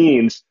 which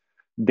means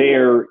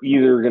they're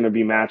either going to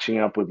be matching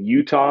up with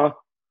Utah,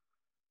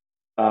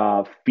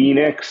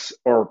 Phoenix,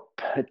 or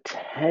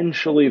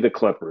potentially the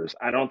Clippers.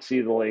 I don't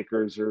see the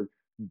Lakers or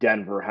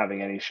Denver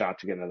having any shot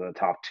to get into the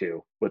top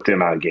 2 with the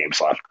amount of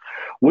games left.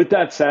 With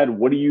that said,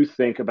 what do you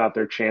think about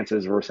their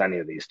chances versus any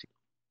of these teams?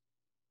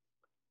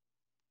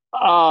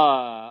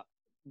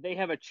 They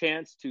have a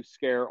chance to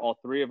scare all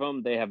 3 of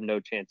them. They have no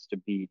chance to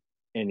beat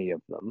any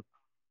of them.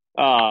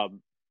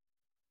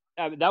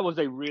 That was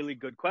a really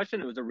good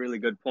question. It was a really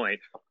good point.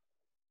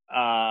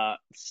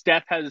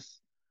 Steph has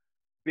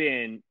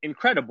been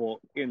incredible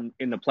in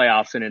the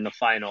playoffs and in the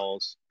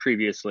finals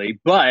previously,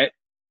 but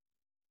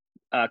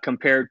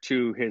compared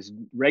to his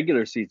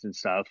regular season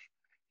stuff,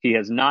 he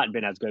has not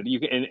been as good.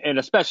 And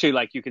especially,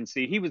 like, you can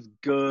see he was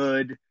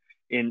good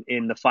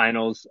in the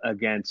finals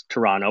against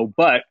Toronto,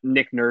 but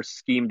Nick Nurse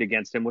schemed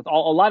against him with a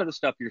lot of the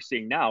stuff you're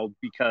seeing now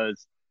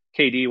because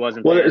KD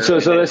wasn't there. So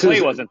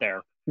Clay wasn't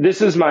there.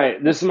 This is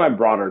my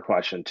broader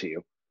question to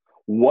you.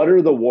 What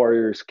are the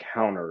Warriors'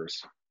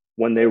 counters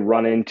when they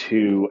run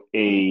into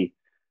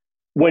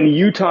when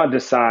Utah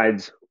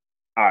decides,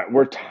 all right,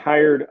 we're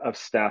tired of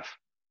Steph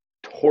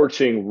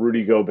torching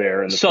Rudy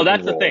Gobert in the So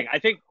that's the thing. I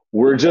think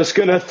we're just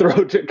going to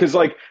throw – because,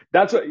 like,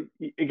 that's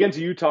against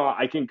Utah,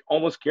 I can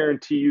almost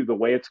guarantee you the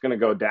way it's going to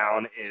go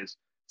down is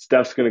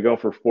Steph's going to go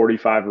for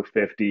 45 or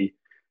 50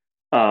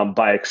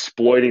 by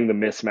exploiting the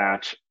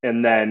mismatch.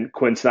 And then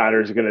Quinn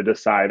Snyder is going to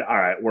decide, all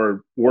right,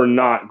 we're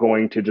not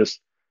going to just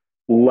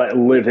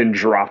live in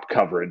drop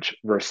coverage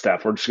versus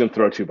Steph. We're just going to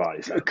throw 2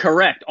 bodies out.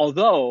 Correct.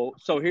 Although,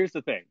 so here's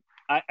the thing.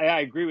 I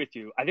agree with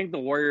you. I think the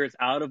Warriors,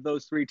 out of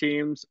those 3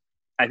 teams,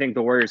 I think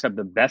the Warriors have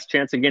the best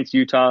chance against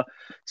Utah,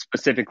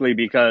 specifically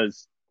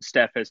because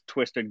Steph has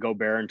twisted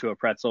Gobert into a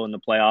pretzel in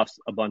the playoffs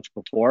a bunch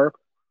before.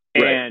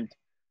 Right.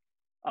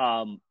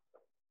 And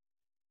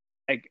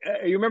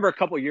you remember a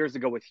couple of years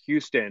ago with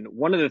Houston,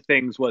 one of the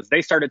things was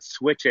they started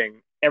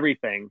switching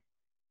everything.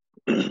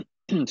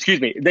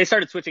 Excuse me. They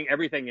started switching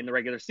everything in the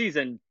regular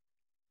season,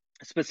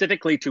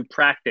 specifically to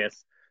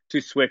practice to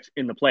switch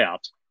in the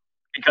playoffs.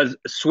 because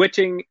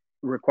switching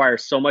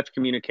requires so much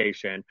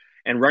communication,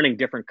 and running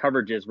different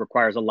coverages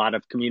requires a lot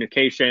of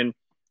communication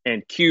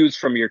and cues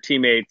from your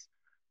teammates.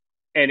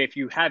 And if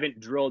you haven't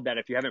drilled that,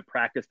 if you haven't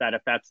practiced that,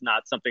 if that's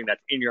not something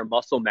that's in your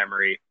muscle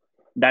memory,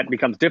 that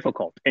becomes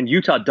difficult. And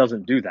Utah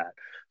doesn't do that.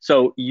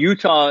 So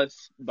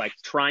Utah's like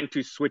trying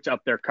to switch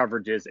up their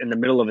coverages in the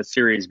middle of a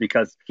series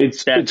because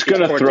it's going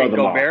to throw them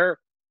Gobert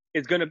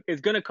is going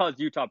to cause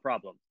Utah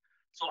problems.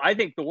 So I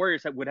think the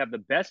Warriors would have the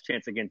best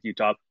chance against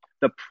Utah.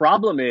 The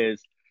problem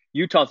is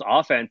Utah's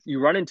offense.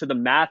 You run into the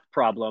math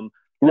problem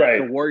that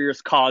the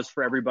Warriors caused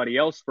for everybody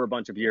else for a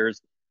bunch of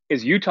years.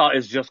 Is Utah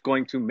is just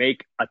going to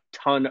make a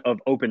ton of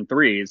open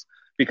threes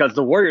because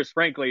the Warriors,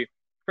 frankly,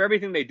 for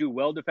everything they do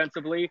well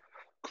defensively,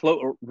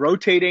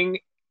 rotating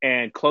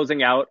and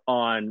closing out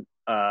on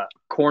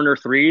corner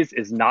threes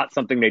is not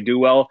something they do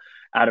well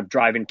out of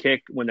drive and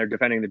kick when they're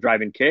defending the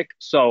drive and kick.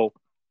 So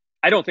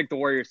I don't think the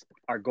Warriors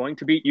are going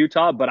to beat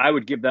Utah, but I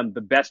would give them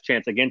the best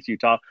chance against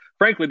Utah,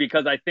 frankly,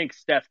 because I think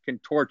Steph can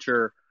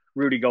torture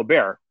Rudy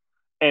Gobert.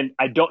 And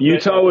I don't.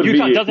 Utah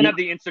doesn't have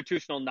the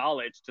institutional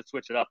knowledge to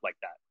switch it up like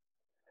that.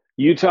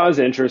 Utah's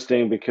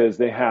interesting because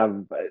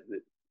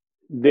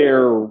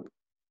they're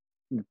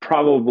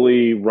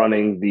probably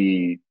running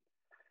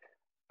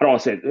I don't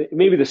want to say it,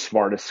 maybe the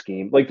smartest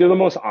scheme. Like they're the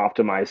most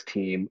optimized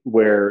team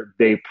where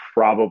they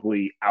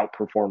probably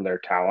outperform their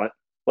talent.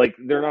 Like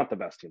they're not the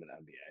best team in the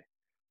NBA,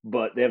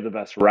 but they have the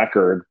best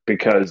record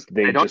because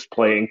they just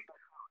play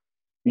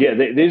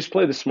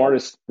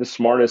the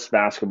smartest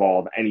basketball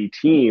of any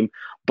team.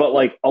 But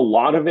like a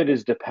lot of it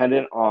is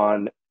dependent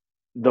on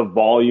the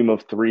volume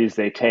of threes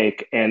they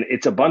take. And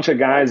it's a bunch of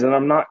guys that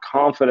I'm not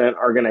confident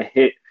are going to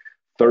hit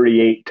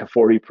 38 to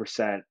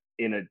 40%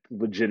 in a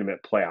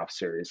legitimate playoff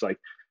series. Like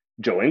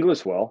Joe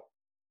Ingles will,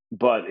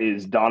 but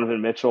is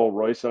Donovan Mitchell,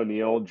 Royce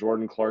O'Neal,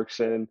 Jordan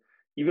Clarkson,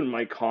 even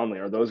Mike Conley,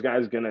 are those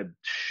guys going to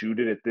shoot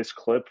it at this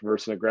clip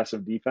versus an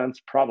aggressive defense?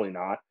 Probably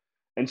not.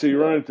 And so you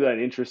run into that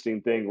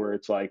interesting thing where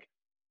it's like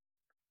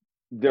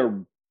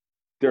they're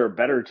a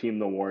better team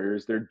than the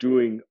Warriors. They're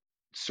doing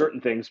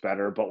certain things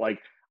better, but like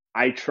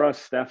I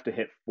trust Steph to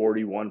hit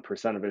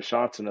 41% of his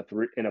shots in a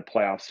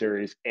playoff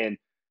series and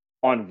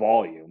on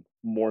volume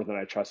more than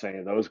I trust any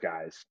of those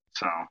guys.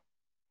 So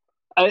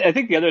I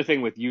think the other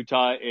thing with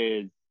Utah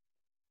is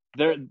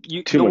the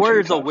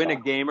Warriors will win a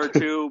game or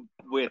two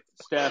with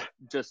Steph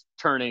just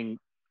turning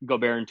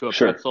Gobert into a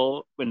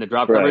pretzel in the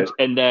drop coverage,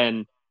 and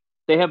then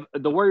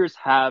the Warriors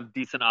have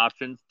decent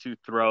options to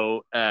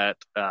throw at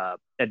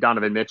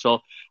Donovan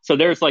Mitchell. So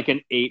there's like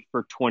an 8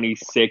 for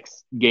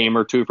 26 game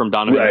or two from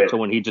Donovan Mitchell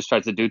when he just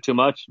tries to do too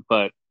much.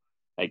 But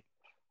like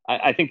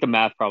I think the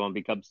math problem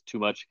becomes too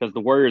much because the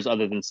Warriors,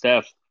 other than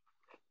Steph,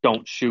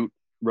 don't shoot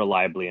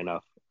reliably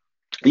enough.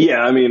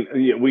 Yeah, I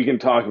mean, we can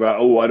talk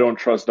about, I don't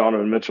trust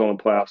Donovan Mitchell in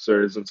playoff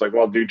series. It's like,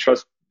 well, do you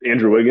trust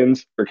Andrew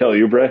Wiggins or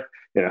Kelly Oubre?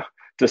 It's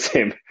the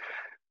same.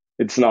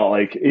 It's not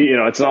like,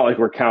 it's not like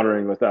we're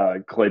countering with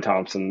Klay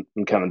Thompson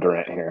and Kevin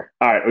Durant here.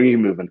 All right, we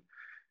can move in.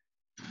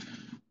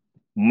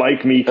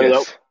 Mike Meekus.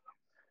 Hello.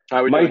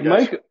 How we doing,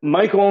 guys?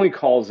 Mike only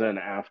calls in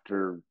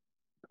after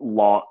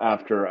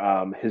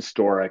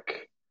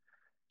historic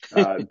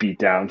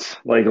beatdowns.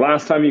 Like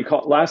last time you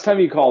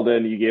called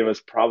in, you gave us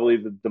probably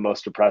the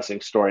most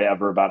depressing story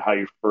ever about how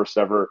your first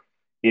ever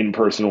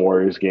in-person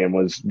Warriors game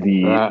was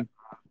the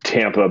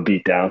Tampa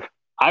beatdown.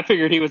 I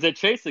figured he was at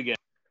Chase again.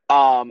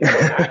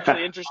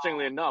 Actually,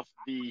 interestingly enough,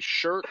 the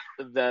shirt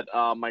that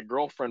my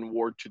girlfriend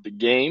wore to the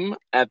game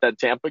at that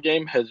Tampa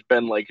game has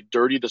been like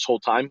dirty this whole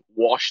time.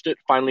 Washed it,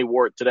 finally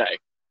wore it today.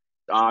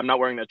 I'm not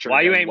wearing that shirt.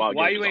 Why you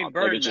ain't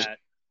burning that?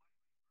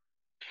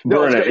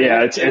 Burn it.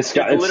 Yeah, it's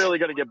literally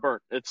going to get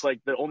burnt. It's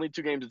like the only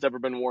 2 games it's ever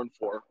been worn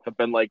for have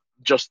been like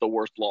just the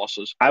worst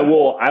losses. I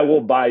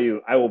will buy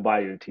you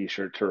a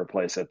t-shirt to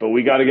replace it, but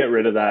we got to get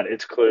rid of that.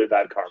 It's clearly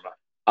bad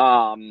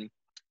karma.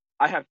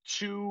 I have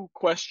 2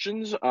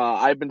 questions.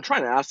 I've been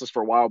trying to ask this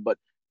for a while, but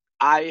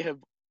I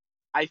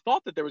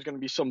thought that there was going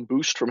to be some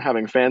boost from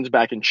having fans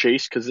back in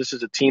Chase because this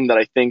is a team that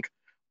I think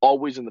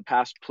always in the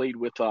past played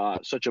with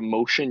such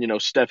emotion.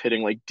 Steph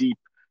hitting like deep,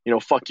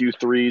 fuck you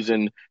threes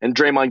and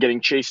Draymond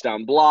getting chased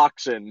down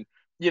blocks. And,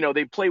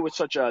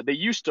 they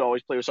used to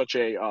always play with such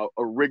a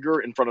rigor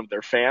in front of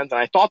their fans.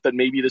 And I thought that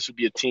maybe this would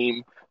be a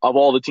team of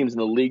all the teams in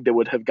the league that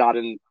would have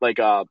gotten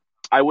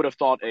I would have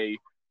thought a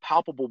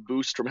palpable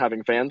boost from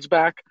having fans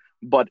back.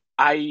 But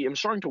I am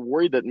starting to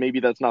worry that maybe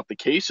that's not the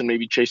case. And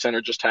maybe Chase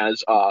Center just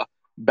has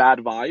bad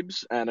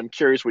vibes. And I'm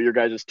curious what your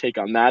guys' take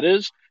on that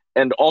is.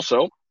 And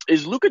also,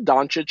 is Luka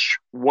Doncic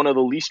one of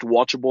the least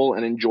watchable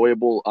and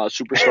enjoyable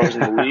superstars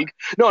in the league?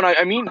 No, and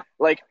I mean,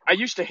 like, I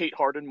used to hate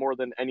Harden more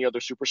than any other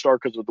superstar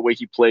because of the way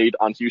he played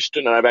on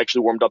Houston, and I've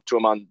actually warmed up to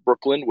him on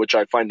Brooklyn, which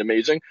I find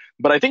amazing.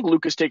 But I think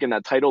Luka's taken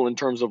that title in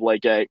terms of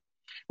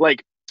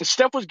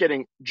Steph was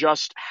getting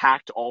just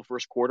hacked all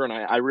first quarter, and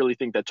I really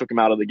think that took him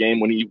out of the game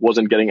when he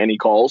wasn't getting any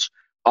calls.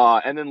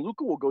 And then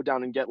Luka will go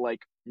down and get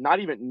not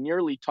even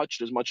nearly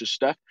touched as much as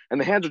Steph, and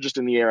the hands are just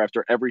in the air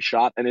after every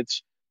shot, and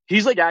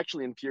he's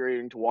actually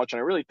infuriating to watch. And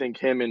I really think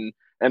him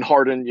and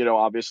Harden,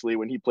 obviously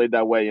when he played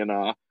that way in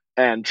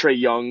and Trae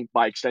Young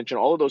by extension,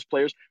 all of those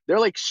players, they're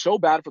like so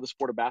bad for the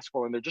sport of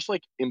basketball, and they're just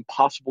like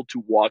impossible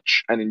to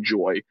watch and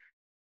enjoy.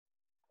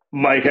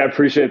 Mike, I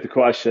appreciate the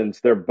questions.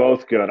 They're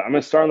both good. I'm going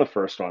to start on the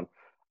first one.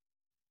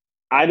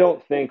 I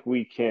don't think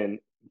we can.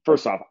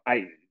 First off,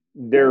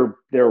 there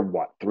are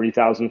what,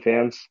 3,000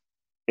 fans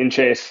in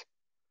Chase?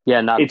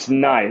 Yeah, it's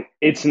nice.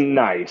 It's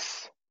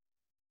nice,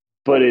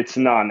 but it's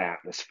not an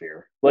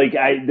atmosphere. Like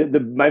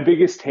my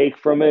biggest take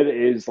from it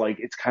is like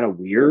it's kind of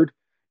weird.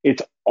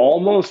 It's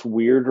almost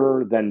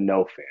weirder than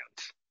no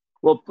fans.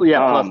 Well,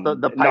 yeah. Plus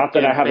the pipe not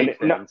that I have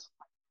fans.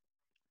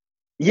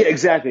 Yeah,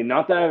 exactly.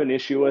 Not that I have an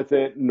issue with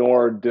it,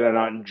 nor do I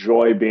not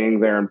enjoy being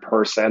there in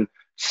person,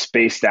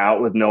 spaced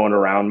out with no one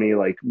around me.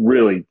 Like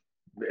really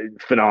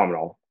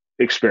phenomenal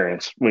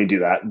experience when you do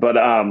that. But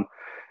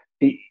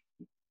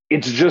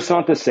it's just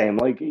not the same.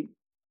 Like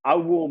I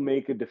will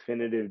make a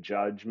definitive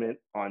judgment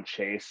on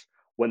Chase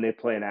when they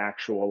play an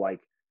actual, like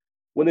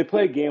when they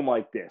play a game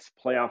like this,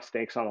 playoff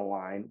stakes on the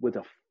line with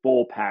a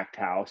full packed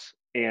house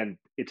and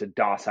it's a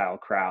docile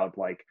crowd,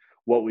 like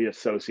what we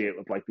associate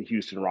with like the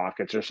Houston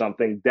Rockets or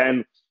something,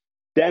 then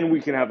we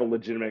can have a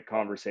legitimate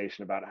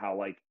conversation about how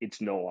like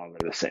it's no longer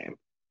the same.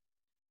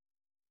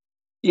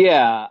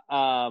 Yeah.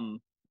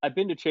 I've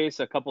been to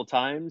Chase a couple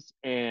times,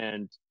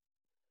 and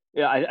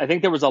yeah, I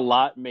think there was a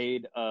lot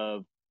made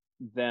of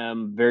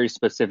them very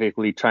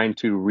specifically trying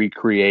to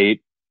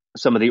recreate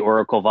some of the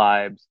Oracle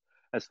vibes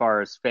as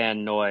far as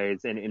fan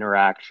noise and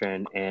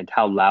interaction and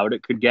how loud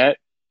it could get.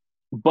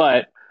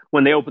 But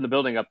when they opened the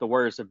building up, the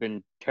Warriors have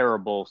been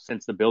terrible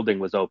since the building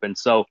was open.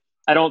 So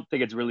I don't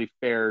think it's really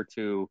fair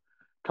to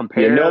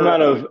compare. Yeah,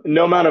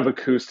 no amount of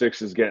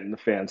acoustics is getting the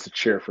fans to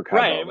cheer for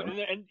Kyle Bowman.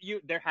 And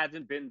there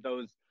hasn't been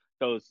those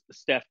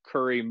Steph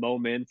Curry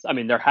moments. I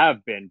mean, there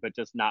have been, but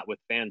just not with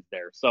fans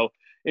there. So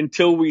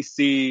until we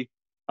see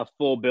a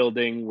full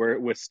building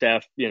with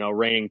Steph,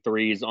 raining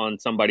threes on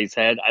somebody's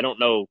head, I don't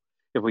know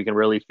if we can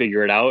really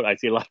figure it out. I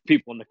see a lot of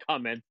people in the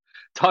comments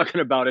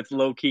talking about it's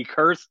low key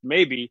cursed.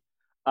 Maybe.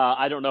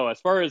 I don't know.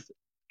 As far as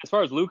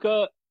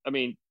Luka, I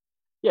mean,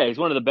 yeah, he's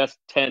one of the best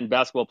 10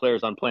 basketball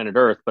players on planet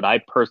Earth, but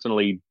I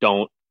personally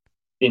don't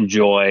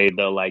enjoy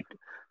the like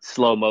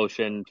slow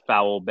motion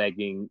foul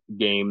begging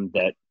game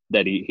that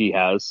he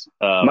has.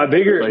 He's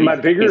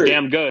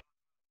damn good.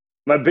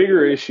 My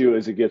bigger issue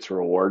is it gets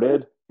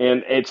rewarded,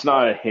 and it's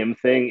not a him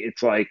thing.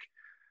 It's like,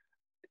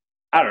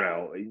 I don't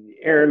know,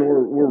 Aaron,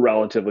 we're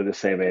relatively the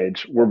same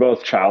age. We're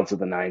both childs of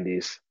the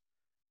 90s.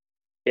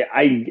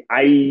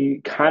 I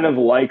kind of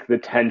like the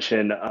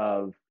tension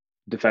of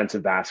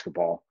defensive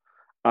basketball.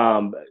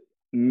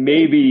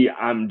 Maybe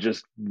I'm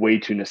just way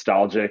too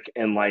nostalgic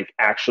and like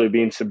actually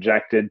being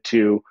subjected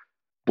to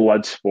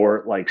blood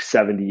sport like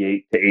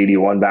 78 to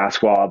 81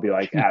 basketball. I'll be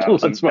like, that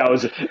was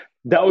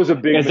a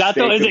big mistake.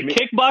 Is it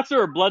kickboxer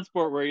or blood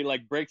sport where he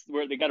like breaks,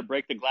 where they got to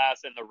break the glass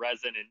and the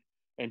resin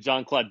and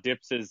Jean-Claude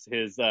dips his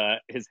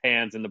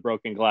hands in the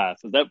broken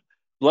glass? Is that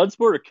blood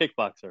sport or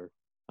kickboxer?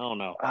 I don't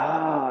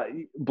know.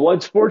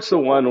 Blood sport's the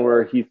one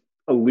where he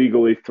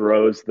illegally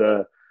throws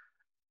the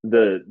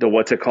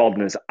what's it called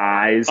in his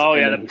eyes. Oh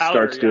yeah, he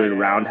starts doing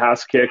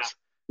roundhouse kicks.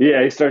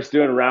 Yeah, he starts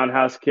doing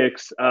roundhouse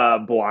kicks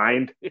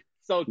blind.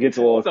 So gets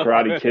a little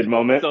Karate Kid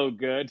moment. So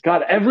good.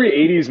 God, every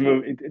 80s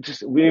movie,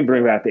 we need to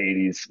bring back the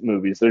 80s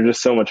movies. They're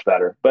just so much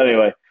better. But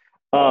anyway,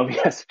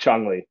 yes,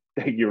 Chung Lee.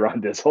 Thank you,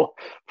 Ron Dizzle,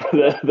 for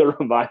the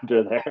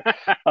reminder there.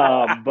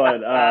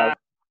 But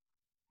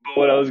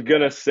what I was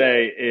gonna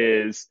say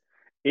is,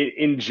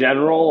 in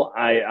general,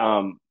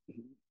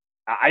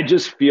 I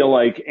just feel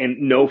like,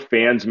 and no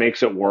fans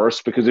makes it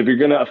worse, because if you're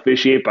going to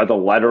officiate by the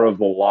letter of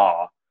the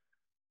law,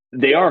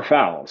 they are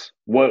fouls.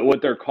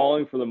 What they're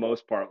calling for the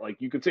most part, like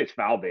you could say it's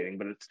foul baiting,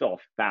 but it's still a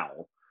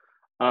foul.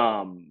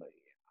 I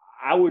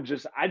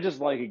just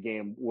like a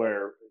game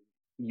where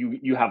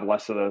you have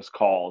less of those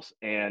calls,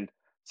 and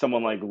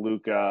someone like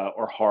Luka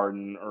or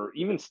Harden or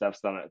even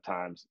Steph's done it at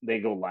times, they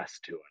go less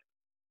to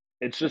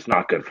it. It's just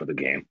not good for the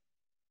game.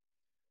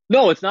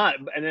 No, it's not.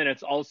 And then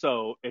it's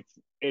also it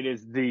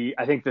is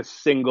I think the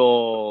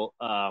single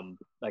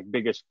like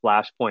biggest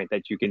flashpoint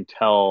that you can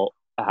tell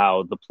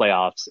how the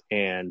playoffs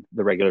and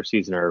the regular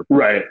season are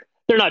right.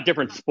 They're not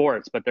different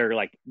sports, but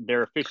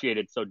they're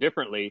officiated so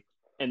differently,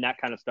 and that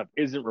kind of stuff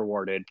isn't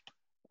rewarded.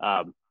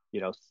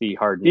 See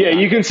Harden. Yeah,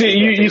 you can see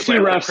you see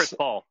refs. Chris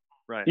Paul.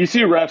 Right. You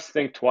see refs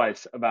think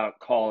twice about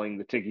calling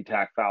the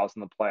ticky-tack fouls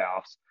in the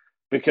playoffs,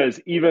 because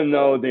even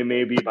though they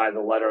may be by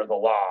the letter of the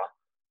law,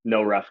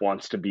 no ref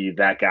wants to be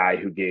that guy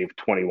who gave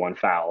 21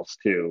 fouls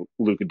to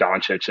Luka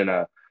Doncic in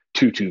a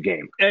 2-2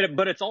 game.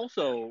 But it's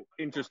also,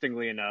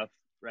 interestingly enough,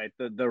 right,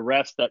 the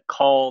refs that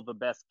call the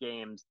best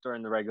games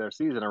during the regular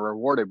season are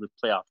rewarded with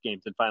playoff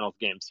games and finals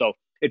games. So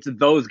it's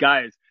those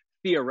guys,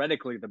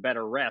 theoretically, the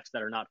better refs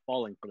that are not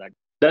falling for that.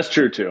 That's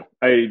true too.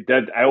 I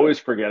always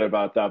forget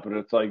about that, but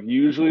it's like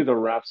usually the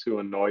refs who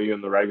annoy you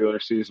in the regular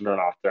season are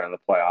not there in the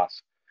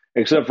playoffs,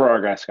 except for our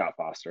guy Scott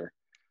Foster.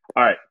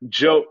 All right,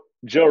 Joe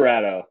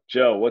Ratto.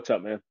 Joe, what's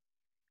up, man?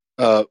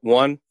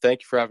 One,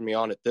 thank you for having me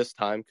on at this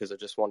time, because I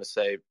just want to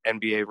say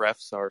NBA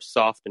refs are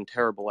soft and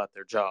terrible at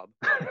their job.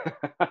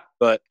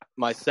 But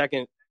my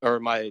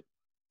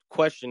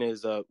question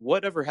is,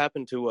 whatever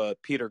happened to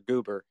Peter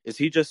Guber? Is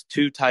he just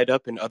too tied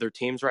up in other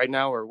teams right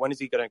now, or when is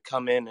he going to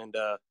come in and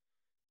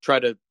try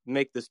to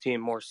make this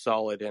team more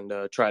solid and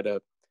try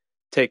to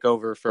take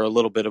over for a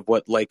little bit of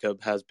what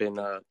Lacob has been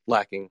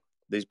lacking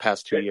these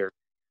past 2 years?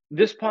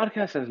 This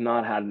podcast has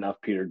not had enough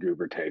Peter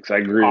Guber takes. I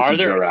agree with Are you,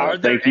 there Joe Rauta. are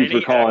there Thank you any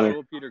for calling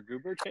actual it. Peter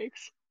Guber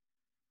takes?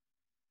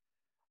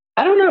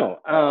 I don't know.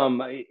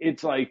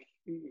 It's like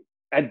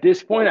at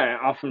this point, I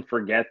often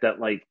forget that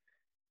like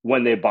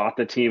when they bought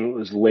the team, it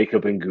was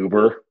Lacob and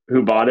Guber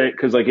who bought it,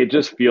 because like it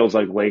just feels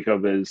like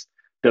Lacob is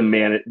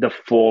the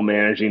full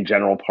managing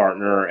general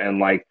partner, and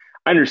like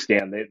I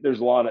understand that there's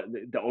a lot of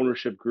the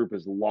ownership group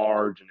is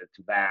large and it's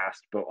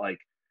vast, but like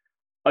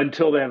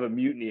until they have a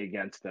mutiny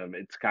against them,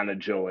 it's kind of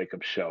Joe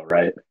Lacob's show,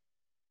 right?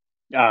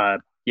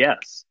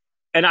 Yes.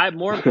 And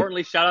more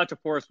importantly, shout out to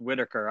Forrest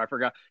Whitaker. I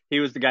forgot he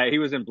was the guy. He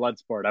was in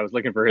Bloodsport. I was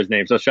looking for his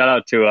name, so shout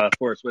out to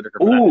Forrest Whitaker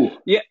for that.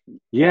 Yeah,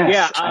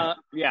 yes,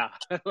 yeah,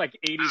 like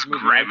 80s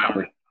movie great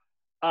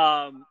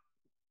icon.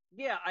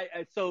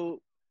 movie. So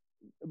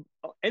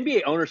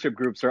NBA ownership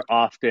groups are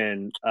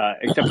often,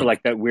 except for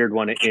like that weird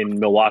one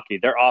in Milwaukee,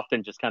 they're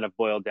often just kind of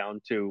boiled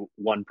down to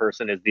one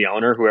person is the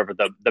owner, whoever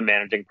the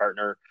managing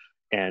partner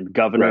and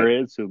governor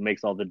is, who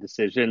makes all the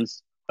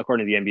decisions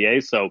according to the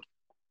NBA. So,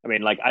 I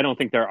mean, like, I don't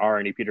think there are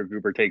any Peter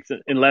Guber takes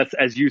unless,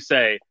 as you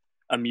say,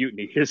 a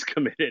mutiny is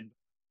committed.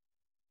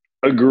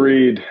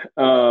 Agreed.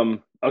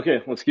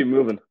 Okay, let's keep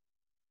moving.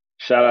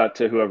 Shout out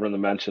to whoever in the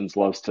mentions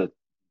loves to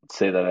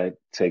say that I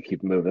say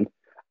keep moving.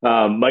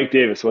 Mike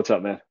Davis, what's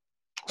up, man?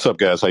 What's up,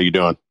 guys? How you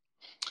doing?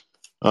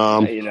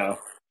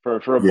 For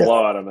a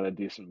blowout, I'm in a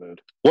decent mood.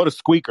 What a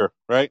squeaker,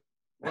 right?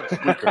 What a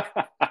squeaker.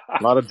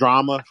 A lot of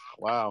drama.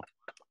 Wow.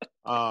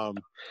 I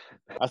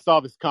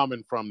saw this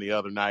coming from the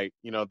other night.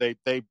 You know, they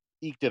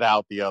eked it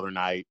out the other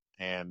night,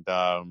 and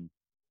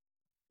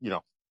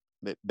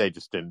they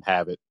just didn't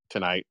have it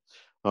tonight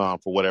for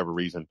whatever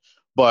reason.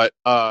 But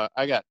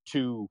I got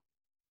two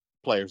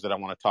players that I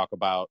want to talk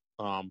about.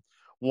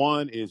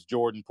 One is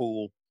Jordan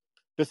Poole.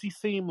 Does he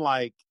seem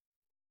like,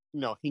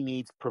 he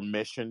needs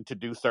permission to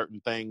do certain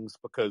things?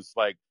 Because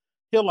like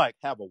he'll like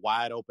have a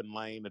wide open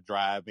lane to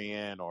drive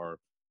in, or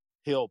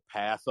he'll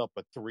pass up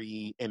a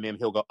three and then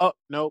he'll go, oh,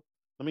 nope,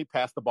 let me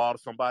pass the ball to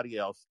somebody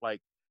else. Like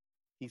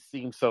he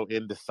seems so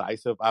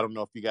indecisive. I don't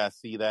know if you guys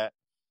see that.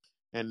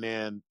 And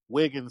then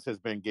Wiggins has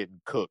been getting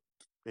cooked.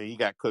 And he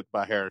got cooked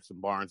by Harrison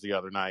Barnes the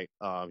other night.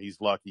 He's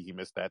lucky he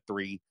missed that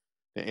three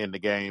to end the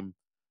game.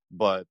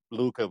 But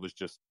Luka was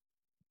just,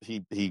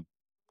 he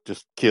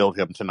just killed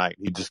him tonight.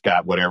 He just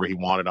got whatever he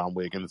wanted on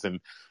Wiggins.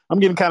 And I'm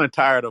getting kind of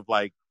tired of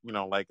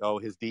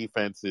his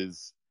defense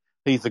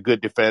he's a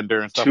good defender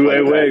and stuff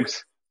Two-way like that.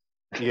 Wiggs.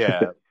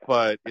 Yeah,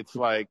 but it's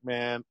like,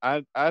 man,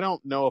 I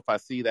don't know if I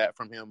see that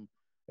from him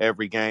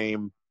every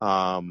game.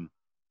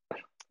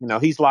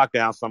 He's locked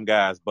down some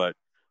guys, but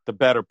the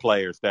better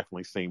players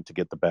definitely seem to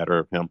get the better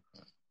of him.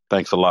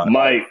 Thanks a lot.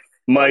 Mike,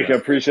 I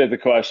appreciate the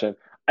question.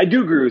 I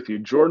do agree with you.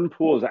 Jordan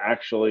Poole is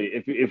actually,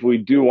 if we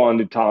do want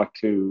to talk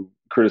to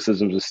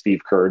criticisms of Steve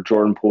Kerr,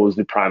 Jordan Poole is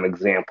the prime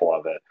example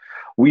of it.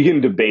 We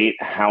can debate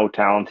how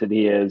talented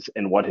he is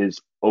and what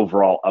his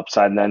overall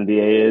upside in the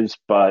NBA is,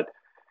 but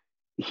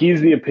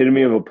he's the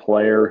epitome of a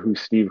player who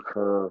Steve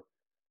Kerr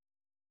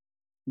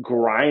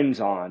grinds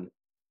on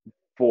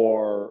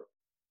for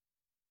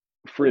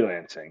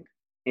freelancing.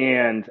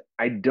 And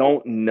I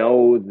don't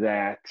know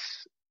that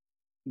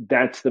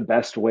that's the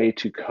best way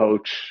to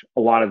coach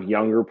a lot of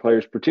younger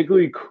players,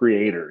 particularly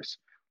creators.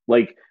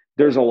 Like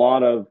there's a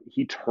lot of,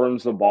 he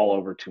turns the ball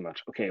over too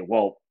much. Okay,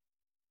 well,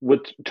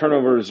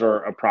 turnovers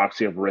are a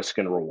proxy of risk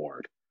and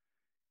reward.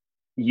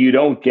 You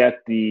don't get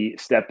the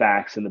step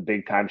backs and the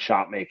big time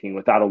shot making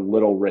without a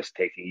little risk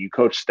taking. You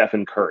coach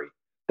Stephen Curry.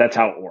 That's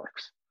how it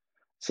works.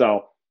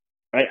 So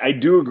I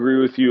do agree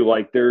with you.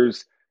 Like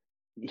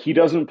he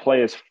doesn't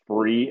play as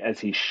free as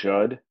he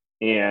should.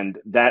 And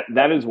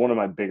that is one of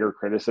my bigger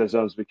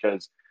criticisms,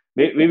 because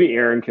maybe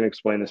Aaron can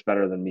explain this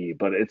better than me,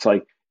 but it's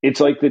like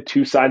the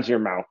two sides of your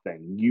mouth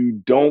thing.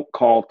 You don't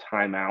call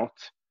timeout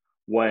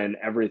when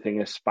everything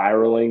is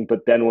spiraling,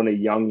 but then when a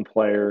young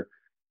player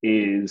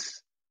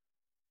is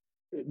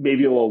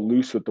maybe a little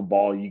loose with the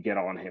ball, you get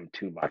on him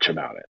too much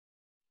about it.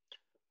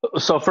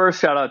 So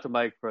first, shout out to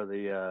Mike for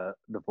the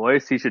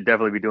voice. He should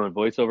definitely be doing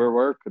voiceover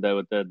work with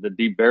the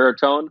deep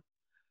baritone.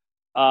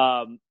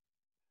 I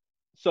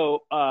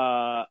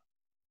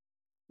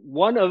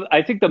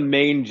think the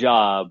main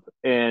job,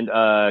 and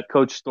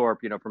Coach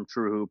Thorpe, from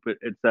True Hoop,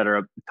 et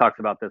cetera, talks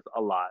about this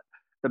a lot.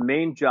 The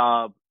main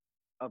job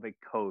of a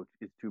coach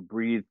is to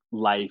breathe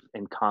life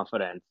and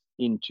confidence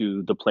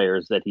into the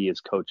players that he is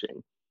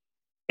coaching.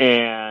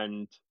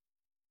 And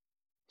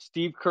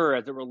Steve Kerr,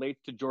 as it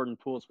relates to Jordan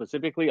Poole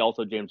specifically,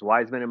 also James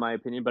Wiseman, in my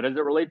opinion, but as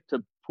it relates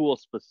to Poole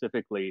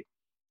specifically,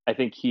 I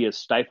think he has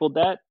stifled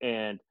that.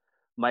 And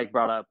Mike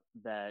brought up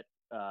that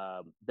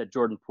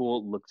Jordan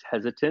Poole looks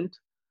hesitant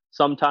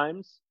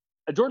sometimes.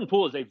 Jordan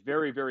Poole is a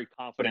very, very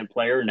confident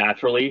player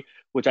naturally,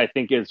 which I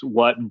think is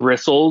what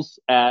bristles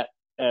at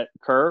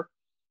Kerr.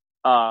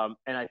 And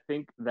I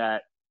think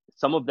that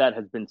some of that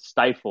has been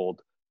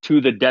stifled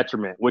to the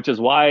detriment, which is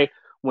why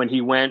when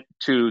he went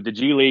to the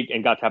G League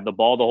and got to have the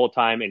ball the whole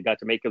time and got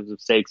to make his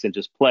mistakes and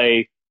just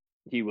play,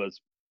 he was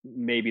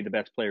maybe the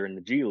best player in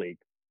the G League.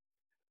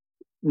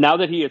 Now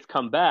that he has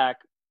come back,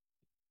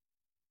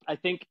 I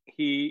think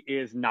he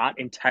is not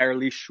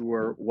entirely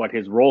sure what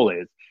his role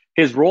is.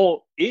 His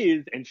role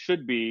is and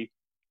should be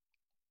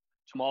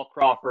Jamal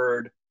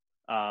Crawford,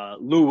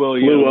 Lou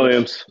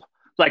Williams,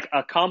 like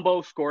a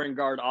combo scoring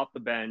guard off the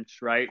bench,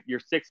 right? Your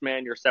sixth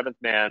man, your seventh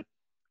man,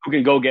 who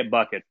can go get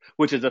buckets,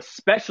 which is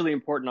especially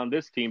important on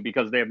this team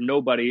because they have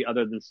nobody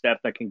other than Steph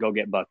that can go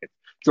get buckets.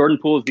 Jordan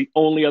Poole is the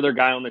only other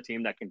guy on the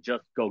team that can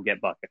just go get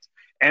buckets.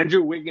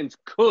 Andrew Wiggins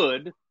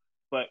could,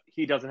 but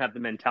he doesn't have the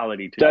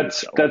mentality to do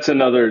so. That's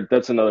another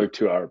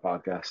 2-hour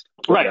podcast.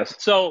 Right.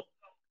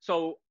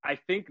 So I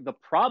think the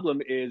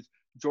problem is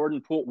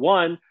Jordan Poole.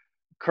 One,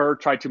 Kerr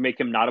tried to make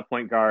him not a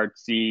point guard.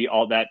 See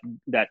all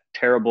that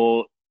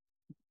terrible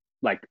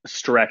like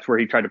stretch where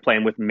he tried to play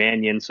him with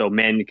Mannion so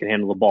Mannion can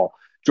handle the ball.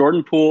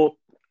 Jordan Poole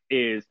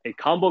is a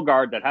combo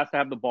guard that has to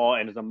have the ball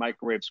and is a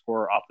microwave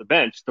scorer off the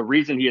bench. The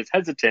reason he is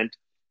hesitant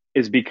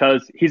is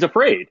because he's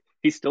afraid.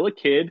 He's still a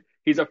kid.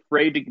 He's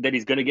afraid that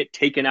he's going to get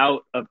taken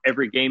out of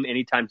every game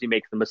anytime he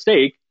makes a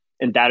mistake.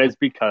 And that is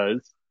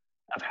because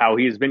of how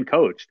he has been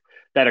coached.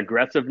 That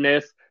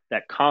aggressiveness,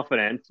 that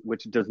confidence,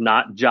 which does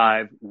not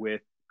jive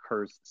with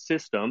Kerr's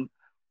system,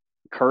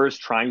 Kerr is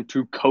trying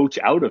to coach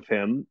out of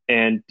him,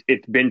 and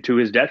it's been to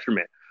his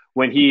detriment.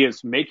 When he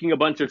is making a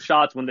bunch of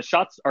shots, when the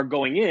shots are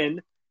going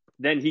in,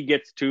 then he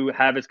gets to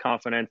have his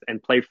confidence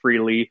and play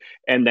freely,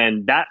 and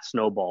then that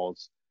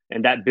snowballs,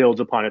 and that builds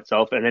upon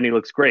itself, and then he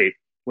looks great.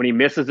 When he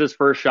misses his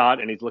first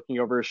shot and he's looking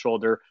over his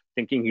shoulder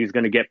thinking he's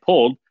going to get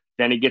pulled,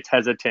 then he gets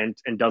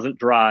hesitant and doesn't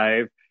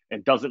drive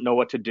and doesn't know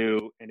what to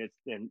do,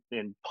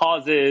 and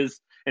pauses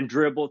and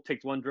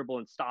takes one dribble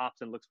and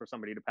stops and looks for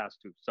somebody to pass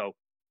to. So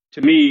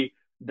to me,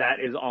 that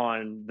is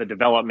on the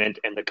development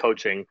and the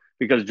coaching,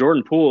 because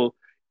Jordan Poole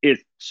is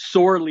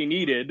sorely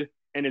needed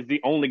and is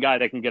the only guy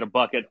that can get a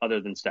bucket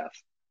other than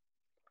Steph.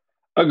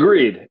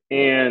 Agreed.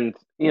 And,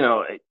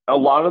 a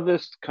lot of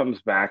this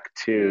comes back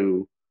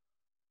to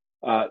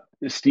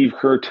Steve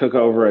Kerr took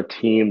over a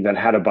team that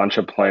had a bunch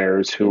of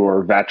players who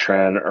were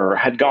veteran or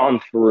had gone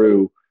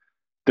through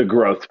the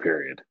growth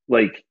period.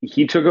 Like,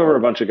 he took over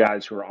a bunch of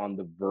guys who were on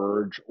the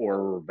verge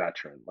or were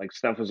veteran. Like,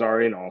 Steph was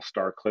already an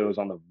all-star. Clay was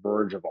on the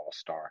verge of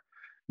all-star.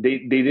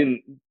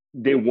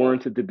 They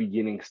weren't at the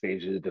beginning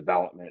stages of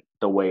development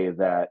the way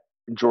that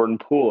Jordan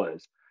Poole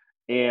is.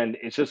 And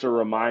it's just a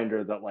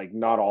reminder that, like,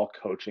 not all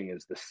coaching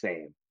is the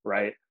same,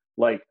 right?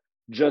 Like,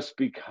 just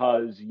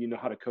because you know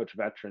how to coach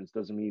veterans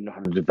doesn't mean you know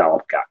how to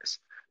develop guys.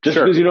 Just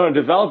because you know how to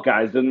develop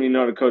guys doesn't mean you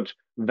know how to coach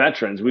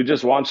veterans. We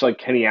just watched, like,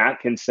 Kenny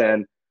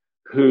Atkinson,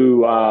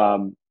 who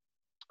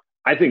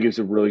I think is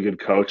a really good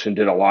coach and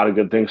did a lot of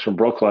good things for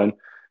Brooklyn.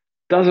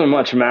 Doesn't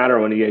much matter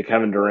when you get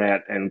Kevin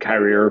Durant and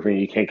Kyrie Irving,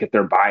 you can't get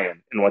their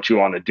buy-in in what you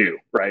want to do,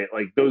 right?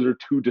 Like, those are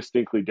two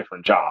distinctly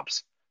different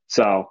jobs.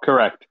 So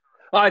correct.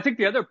 Well, I think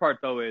the other part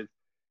though is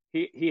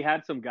he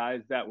had some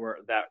guys that were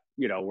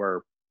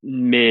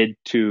mid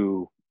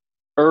to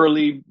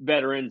early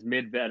veterans,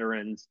 mid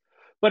veterans.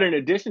 But in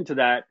addition to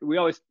that, we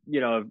always,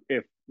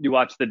 if you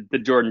watch the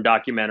Jordan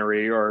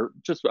documentary or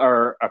just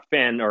are a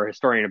fan or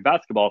historian of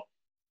basketball,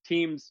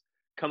 teams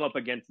come up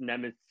against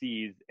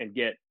nemesis and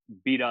get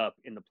beat up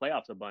in the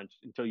playoffs a bunch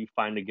until you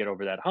finally get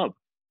over that hump.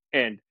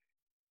 And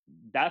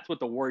that's what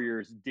the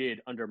Warriors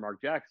did under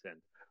Mark Jackson,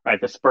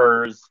 right? The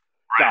Spurs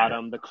got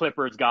him, the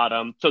Clippers got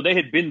him. So they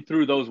had been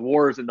through those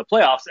wars in the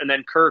playoffs, and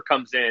then Kerr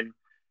comes in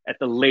at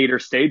the later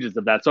stages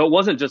of that. So it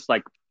wasn't just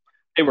like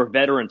they were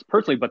veterans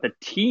personally, but the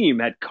team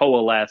had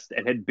coalesced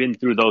and had been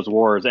through those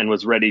wars and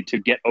was ready to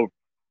get over.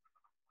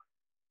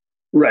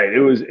 Right. It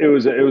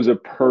was a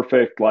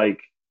perfect, like,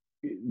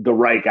 the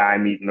right guy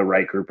meeting the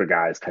right group of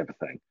guys type of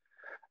thing.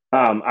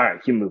 All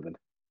right, keep moving.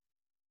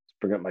 Let's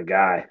bring up my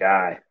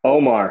guy,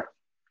 Omar.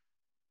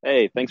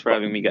 Hey, thanks for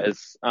having me,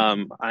 guys.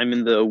 I'm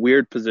in the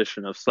weird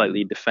position of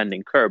slightly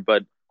defending Kerr,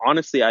 but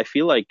honestly, I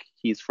feel like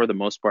he's, for the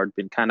most part,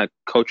 been kind of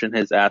coaching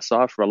his ass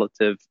off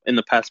in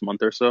the past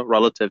month or so,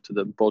 relative to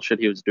the bullshit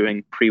he was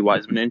doing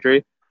pre-Wiseman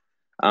injury.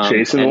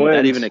 Chasing wins.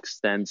 That even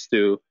extends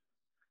to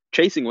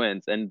chasing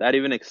wins, and that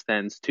even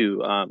extends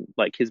to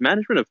like his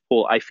management of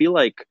Poole. I feel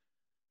like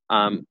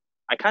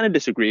I kind of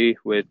disagree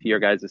with your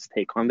guys'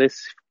 take on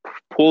this.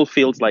 Poole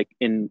feels like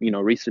in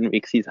recent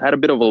weeks he's had a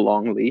bit of a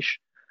long leash.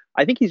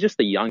 I think he's just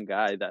a young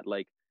guy that,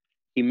 like,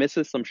 he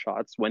misses some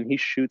shots. When he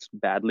shoots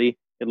badly,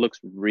 it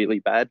looks really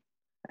bad,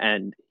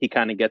 and he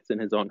kind of gets in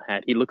his own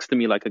head. He looks to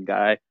me like a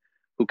guy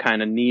who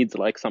kind of needs,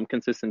 like, some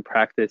consistent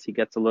practice. He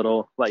gets a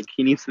little, like,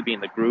 he needs to be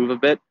in the groove a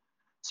bit.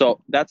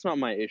 So that's not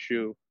my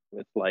issue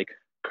with, like,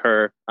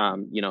 Kerr,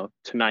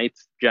 tonight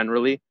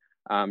generally,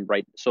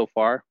 right so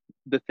far.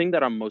 The thing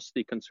that I'm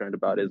mostly concerned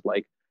about is,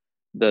 like,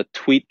 the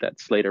tweet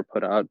that Slater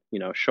put out,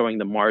 showing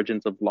the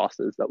margins of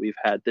losses that we've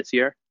had this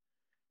year.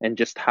 and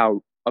just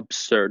how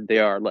absurd they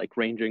are, like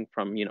ranging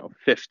from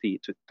 50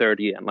 to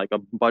 30 and like a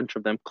bunch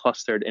of them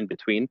clustered in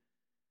between.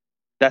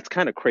 That's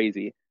kind of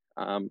crazy.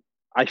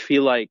 I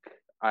feel like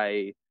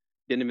I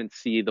didn't even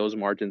see those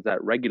margins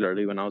that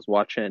regularly when I was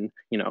watching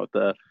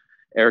the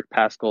Eric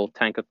Pascal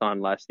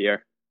tankathon last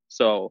year.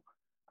 So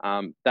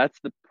that's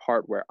the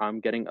part where I'm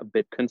getting a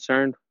bit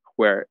concerned,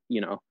 where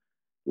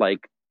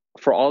like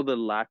for all the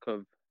lack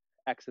of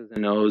X's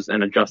and O's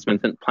and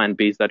adjustments and plan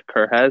B's that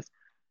Kerr has,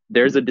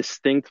 there's a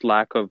distinct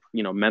lack of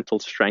mental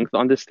strength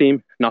on this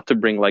team. Not to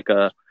bring like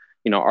a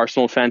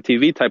Arsenal fan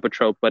TV type of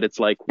trope, but it's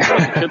like when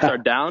the chips are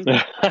down,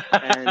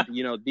 and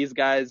these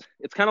guys,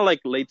 it's kind of like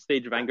late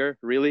stage Wenger,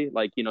 really.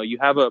 Like you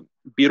have a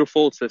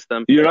beautiful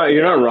system. You're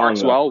not wrong.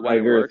 Works well when I it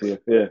agree works.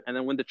 with you. Yeah. And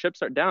then when the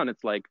chips are down,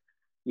 it's like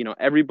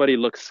everybody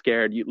looks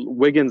scared.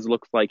 Wiggins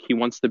looks like he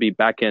wants to be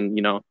back in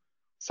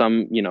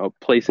some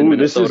place in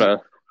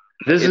Minnesota.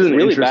 This is an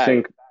really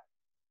interesting. Bad.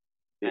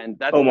 And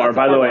that's Omar, that's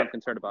by the way, I'm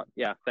concerned about.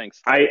 Yeah,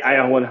 thanks. I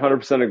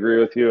 100% agree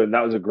with you, and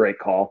that was a great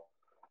call.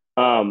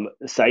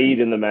 Saeed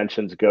in the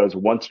mentions goes,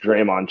 once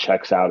Draymond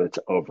checks out, it's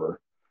over.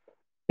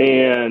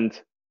 And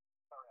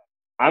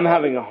I'm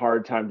having a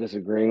hard time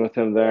disagreeing with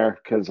him there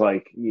because,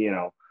 like,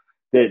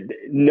 that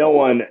no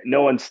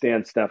one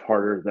stands Steph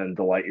harder than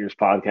the Light Years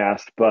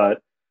podcast,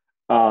 but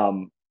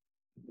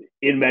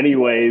in many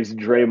ways,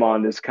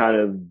 Draymond is kind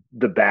of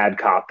the bad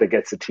cop that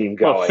gets the team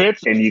going,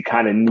 and you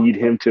kind of need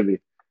him to be.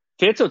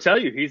 Fitz will tell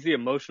you he's the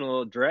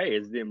emotional Dre,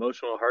 is the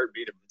emotional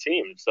heartbeat of the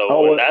team.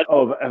 So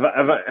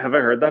have I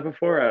heard that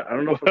before? I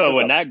don't know.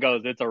 When that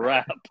goes, it's a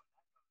wrap.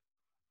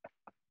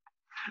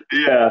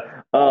 Yeah.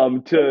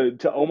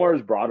 To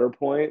Omar's broader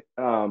point,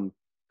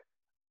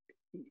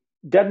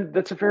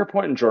 that's a fair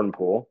point in Jordan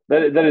Poole.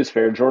 That is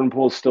fair. Jordan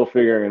Poole is still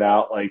figuring it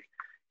out. Like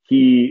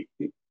he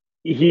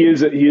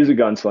is a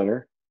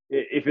gunslinger.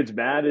 If it's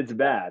bad, it's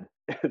bad.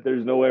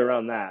 There's no way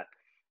around that.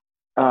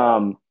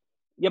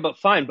 Yeah, but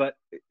fine. But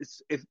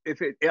if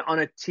it on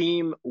a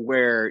team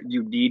where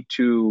you need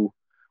to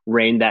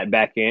rein that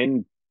back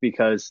in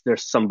because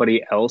there's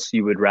somebody else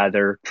you would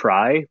rather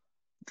try,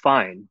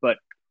 fine. But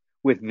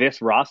with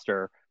this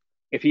roster,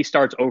 if he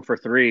starts 0 for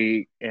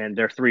 3 and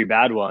there are 3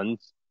 bad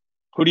ones,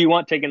 who do you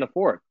want taking the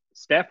fourth?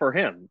 Steph or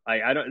him?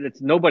 I don't.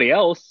 It's nobody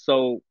else.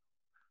 So,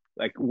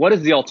 like, what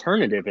is the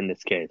alternative in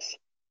this case?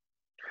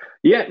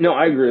 Yeah, no,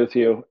 I agree with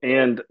you.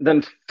 And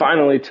then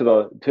finally,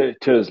 to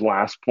his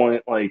last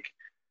point, like.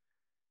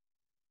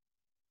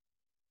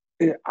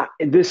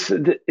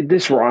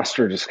 This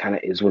roster just kind of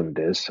is what it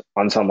is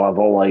on some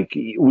level. Like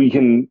we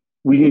can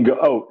go.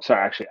 Oh,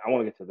 sorry. Actually, I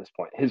want to get to this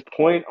point. His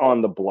point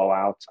on the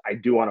blowouts. I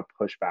do want to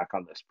push back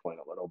on this point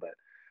a little bit.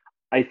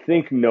 I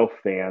think no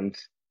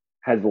fans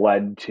has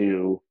led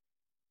to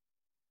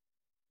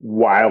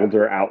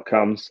wilder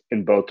outcomes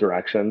in both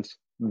directions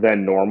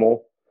than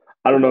normal.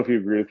 I don't know if you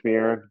agree with me,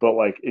 Eric, but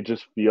like it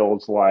just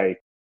feels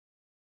like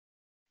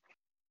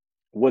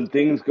when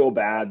things go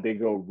bad, they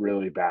go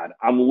really bad.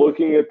 I'm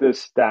looking at this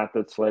stat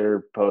that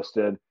Slater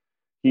posted.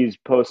 He's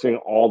posting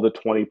all the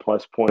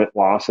 20-plus point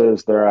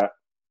losses. They're at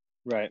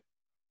right.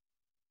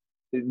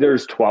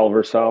 There's 12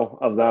 or so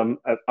of them,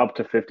 up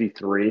to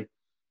 53.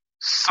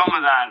 Some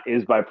of that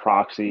is by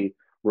proxy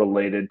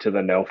related to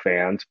the no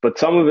fans, but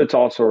some of it's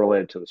also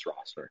related to this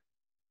roster.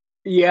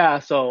 Yeah,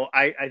 so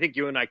I think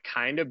you and I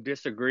kind of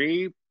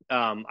disagree.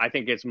 I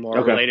think it's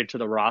more related to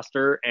the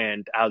roster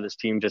and how this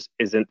team just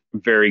isn't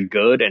very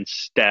good, and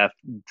Steph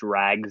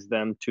drags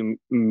them to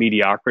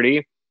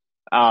mediocrity.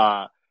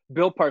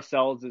 Bill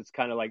Parcells is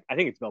kind of like, I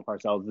think it's Bill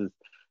Parcells has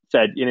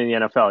said in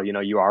the NFL,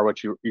 you are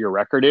what your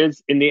record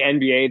is. In the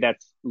NBA,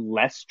 that's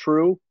less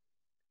true.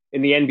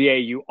 In the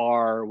NBA, you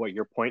are what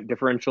your point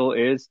differential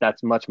is.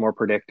 That's much more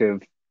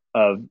predictive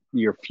of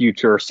your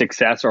future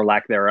success or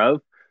lack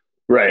thereof.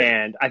 Right.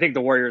 And I think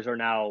the Warriors are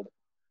now,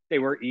 they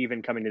were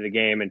even coming to the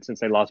game. And since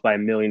they lost by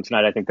 1 million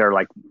tonight, I think they're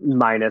like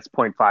minus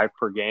 0.5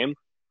 per game.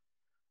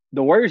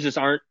 The Warriors just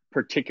aren't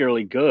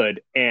particularly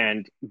good.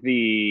 And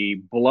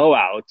the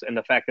blowouts and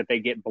the fact that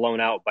they get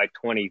blown out by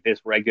 20 this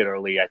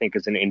regularly, I think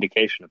is an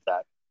indication of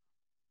that.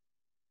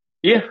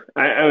 Yeah.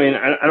 I mean,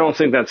 I don't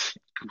think that's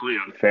completely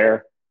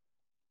unfair,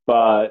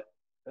 but,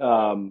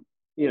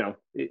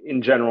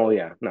 in general,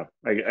 yeah, no,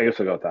 I guess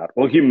I'll go with that.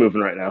 We'll keep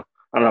moving right now.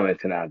 I don't have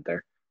anything to add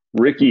there.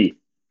 Ricky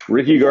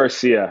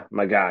Garcia,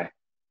 my guy.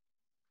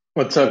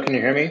 What's up? Can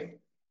you hear me?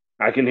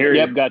 I can hear you.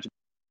 Yep, gotcha.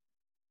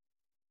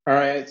 All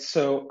right.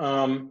 So,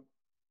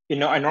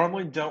 I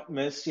normally don't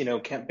miss,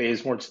 Kent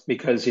Bazemore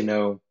because,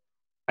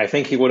 I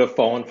think he would have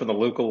fallen for the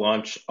Luka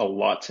launch a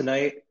lot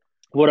tonight.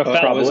 Would have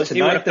fouled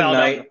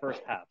out in the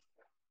first half.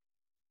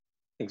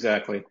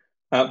 Exactly.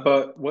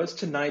 But was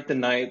tonight the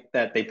night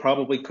that they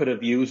probably could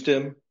have used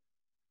him?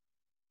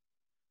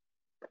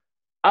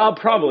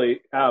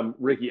 Probably.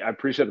 Ricky, I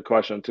appreciate the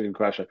question. It's a good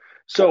question.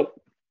 So,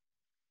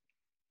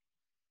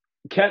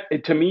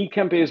 to me,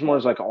 Kent Bazemore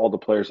is like all the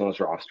players on this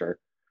roster.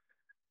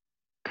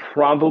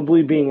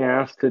 Probably being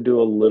asked to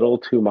do a little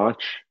too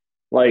much.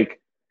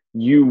 Like,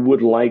 you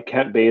would like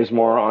Kent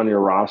Bazemore on your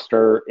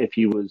roster if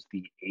he was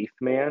the 8th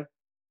man,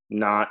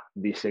 not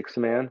the 6th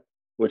man.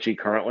 which he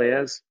currently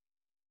is.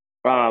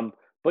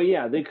 But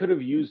yeah, they could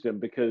have used him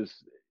because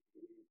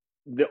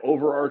the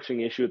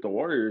overarching issue with the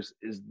Warriors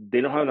is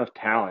they don't have enough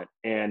talent.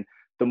 And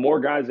the more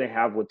guys they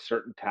have with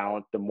certain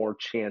talent, the more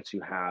chance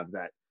you have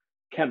that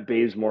Kent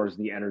Bazemore is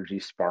the energy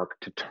spark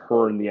to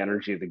turn the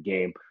energy of the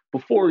game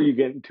before you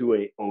get into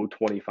a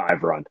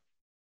 0-25 run.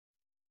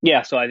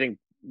 Yeah, so I think,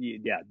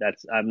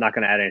 I'm not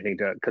going to add anything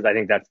to it because I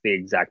think that's the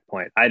exact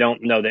point. I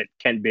don't know that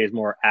Kent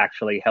Bazemore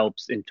actually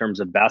helps in terms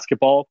of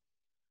basketball,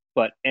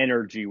 but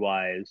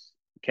energy-wise,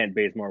 Kent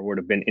Bazemore would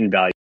have been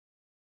invaluable.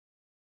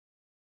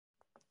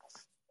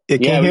 Yeah, Yeah,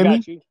 can we you hear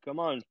got me? you. Come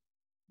on.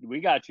 We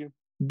got you.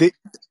 They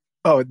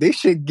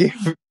should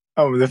give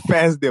the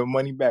fans their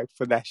money back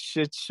for that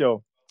shit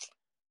show.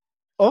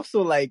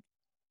 Also, like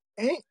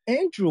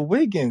Andrew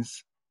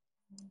Wiggins.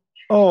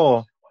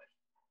 Oh,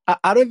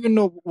 I don't even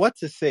know what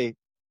to say.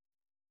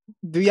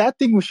 Do y'all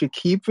think we should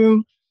keep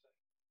him?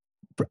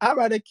 I'd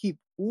rather keep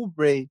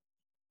Oubre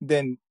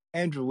than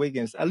Andrew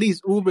Wiggins. At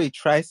least Oubre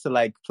tries to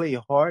like play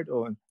hard.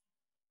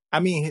 I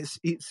mean,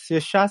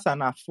 his shots are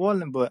not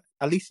falling, but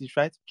at least he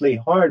tries to play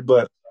hard.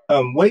 But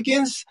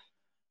Wiggins,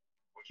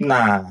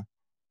 nah.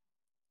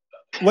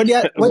 What do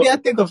y'all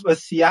think of a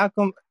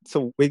Siakam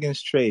to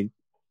Wiggins trade?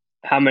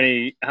 How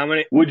many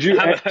would you?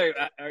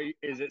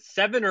 Is it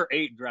 7 or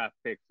 8 draft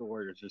picks the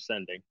Warriors are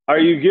sending? Are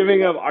you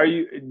giving up?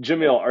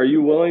 Jamil? Are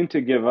you willing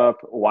to give up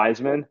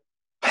Wiseman?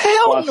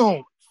 Hell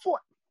no!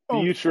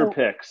 Future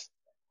picks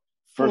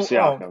for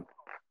Siakam.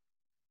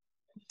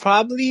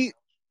 Probably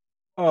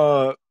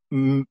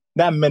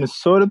that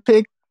Minnesota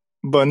pick,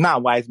 but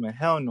not Wiseman.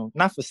 Hell no,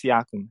 not for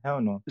Siakam.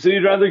 Hell no. So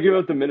you'd rather give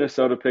up the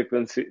Minnesota pick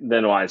than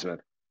Wiseman?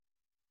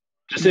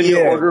 Just in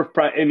your order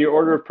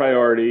of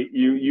priority,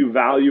 you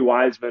value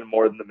Wiseman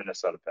more than the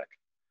Minnesota pick.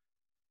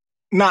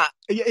 Nah,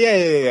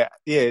 yeah,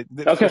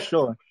 okay. For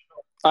sure.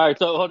 All right,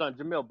 so hold on,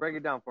 Jamil, break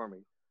it down for me.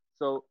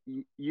 So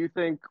you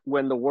think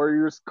when the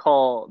Warriors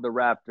call the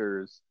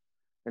Raptors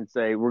and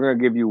say, we're going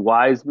to give you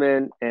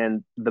Wiseman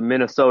and the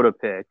Minnesota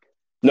pick.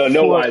 No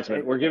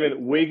Wiseman. We're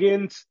giving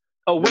Wiggins,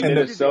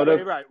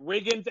 Minnesota. Right,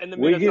 Wiggins and the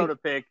Minnesota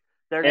pick.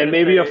 And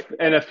maybe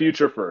a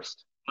future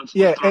first.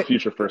 Yeah,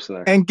 future first in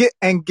there.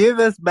 And give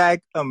us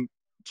back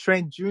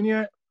Trent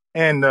Jr.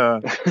 and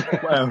and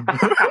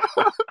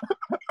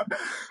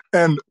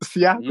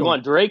Siakam. You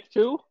want Drake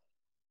too?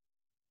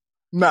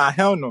 Nah,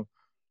 hell no.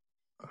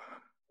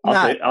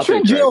 I'll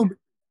Trent take Jr.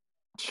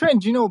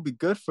 Trent Jr. would be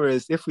good for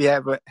us if we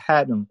ever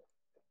had him.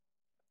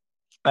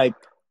 Like,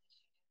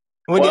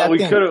 what do you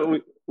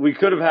think? We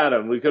could have had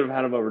him. We could have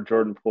had him over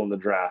Jordan Poole in the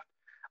draft.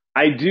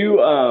 I do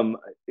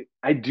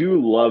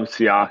love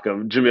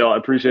Siakam. Jamil, I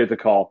appreciate the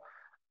call.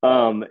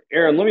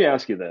 Aaron, let me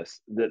ask you this.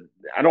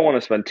 I don't want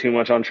to spend too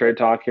much on trade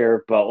talk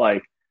here,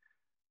 but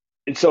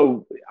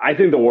so I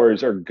think the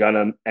Warriors are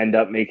gonna end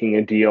up making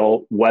a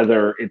deal.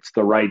 Whether it's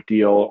the right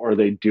deal or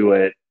they do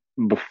it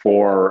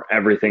before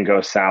everything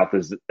goes south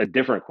is a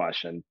different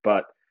question.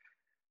 But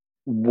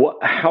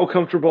how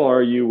comfortable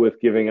are you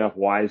with giving up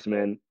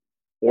Wiseman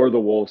or the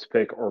Wolves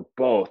pick or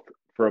both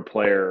for a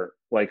player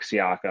like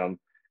Siakam?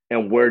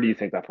 And where do you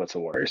think that puts the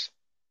Warriors?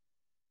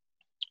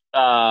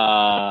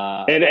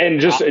 And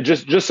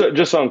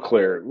just so I'm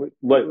clear,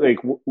 like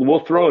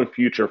we'll throw in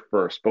future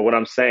first, but what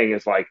I'm saying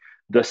is like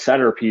the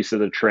centerpiece of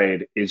the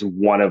trade is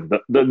one of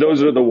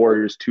those are the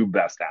Warriors' 2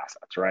 best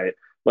assets, right?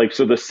 Like,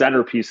 so the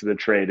centerpiece of the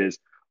trade is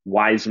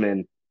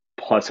Wiseman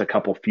plus a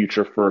couple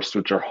future firsts,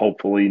 which are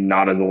hopefully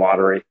not in the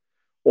lottery,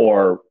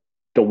 or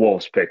the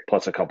Wolves pick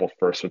plus a couple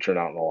firsts, which are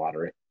not in the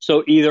lottery.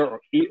 So either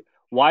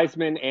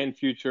Wiseman and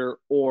future,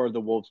 or the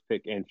Wolves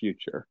pick and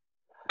future.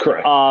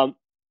 Correct.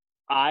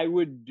 I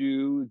would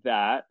do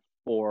that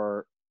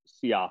for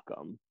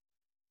Siakam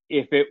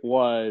if it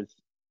was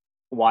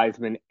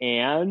Wiseman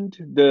and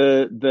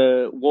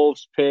the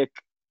Wolves pick,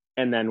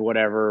 and then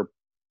whatever,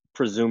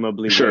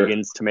 presumably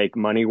Wiggins to make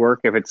money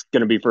work. If it's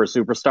going to be for a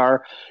superstar,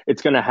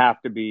 it's going to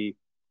have to be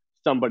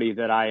somebody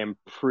that I am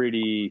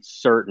pretty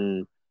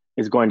certain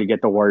is going to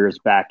get the Warriors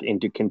back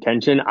into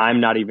contention.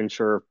 I'm not even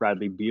sure if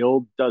Bradley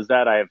Beal does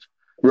that. I have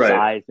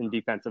size and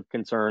defensive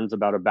concerns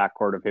about a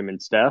backcourt of him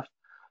and Steph.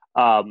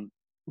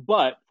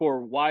 But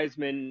for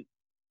Wiseman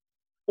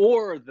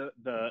or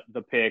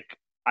the pick,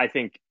 I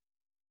think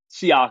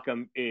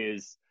Siakam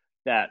is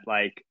that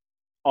like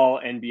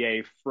all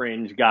NBA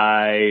fringe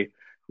guy,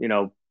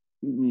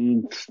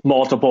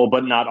 multiple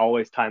but not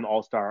always time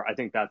all-star. I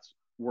think that's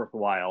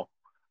worthwhile.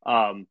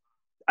 I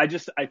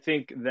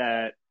think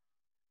that,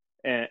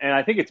 and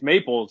I think it's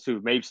Maples who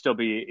may still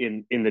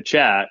be in the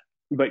chat,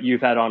 but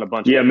you've had on a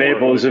bunch. Yeah,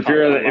 Maples. If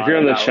you're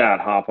in the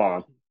chat, hop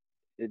on,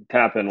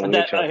 tap in. When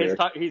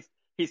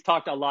he's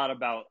talked a lot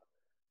about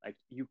like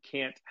you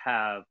can't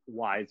have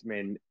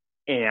Wiseman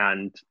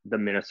and the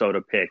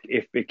Minnesota pick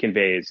if it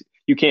conveys.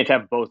 You can't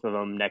have both of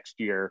them next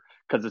year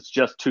because it's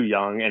just too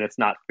young and it's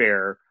not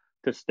fair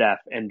to Steph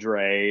and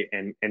Dre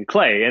and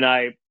Clay. And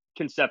I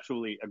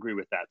conceptually agree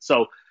with that.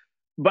 So,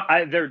 but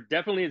there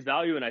definitely is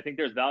value, and I think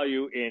there's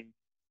value in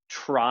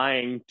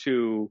trying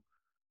to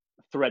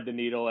thread the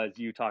needle, as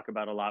you talk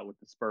about a lot with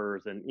the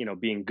Spurs and,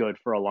 being good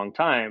for a long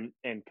time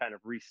and kind of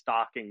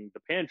restocking the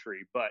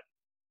pantry. But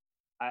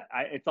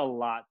it's a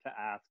lot to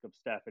ask of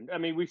Steph. And I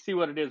mean, we see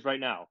what it is right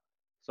now.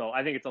 So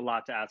I think it's a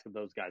lot to ask of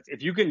those guys.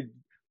 If you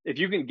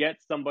can get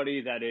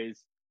somebody that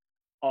is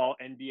all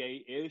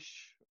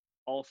NBA-ish,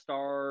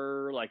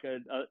 all-star, like a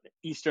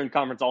Eastern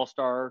Conference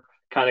all-star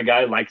kind of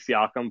guy like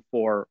Siakam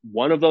for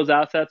one of those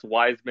assets,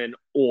 Wiseman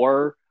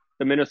or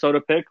the Minnesota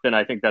pick, then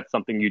I think that's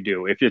something you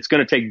do. If it's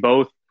going to take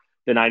both,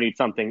 then I need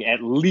something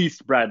at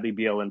least Bradley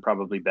Beal and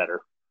probably better.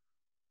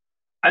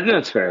 I think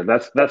that's fair.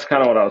 That's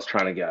kind of what I was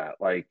trying to get at.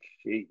 Like,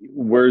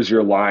 where's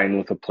your line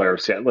with a player?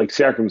 Like,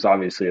 Siakam's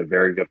obviously a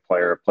very good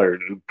player, a player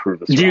to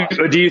improve this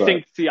roster. Do you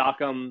think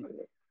Siakam?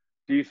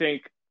 Do you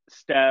think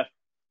Steph,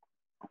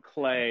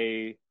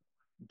 Clay,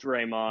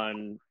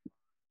 Draymond,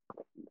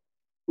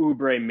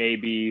 Oubre,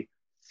 maybe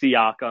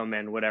Siakam,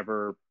 and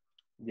whatever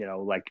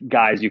like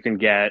guys you can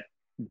get,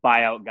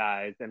 buyout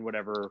guys, and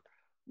whatever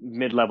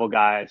mid-level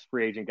guys,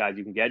 free agent guys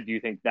you can get? Do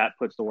you think that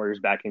puts the Warriors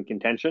back in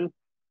contention?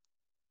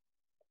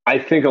 I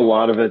think a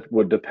lot of it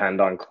would depend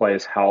on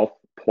Clay's health.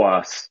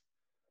 Plus,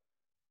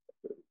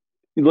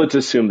 let's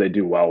assume they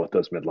do well with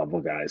those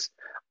mid-level guys.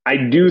 I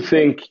do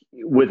think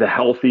with a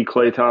healthy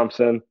Klay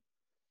Thompson,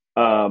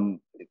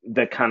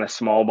 that kind of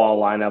small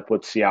ball lineup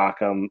with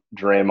Siakam,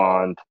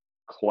 Draymond,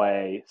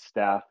 Clay,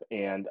 Steph,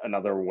 and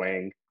another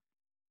wing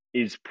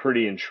is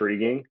pretty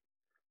intriguing.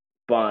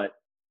 But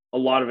a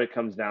lot of it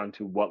comes down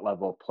to what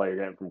level of play you're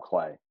getting from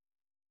Clay.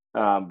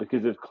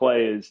 Because if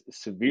Clay is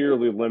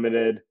severely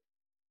limited,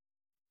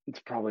 it's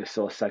probably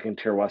still a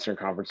second-tier Western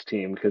Conference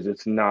team because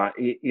it's not,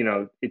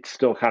 it's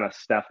still kind of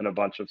Steph and a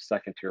bunch of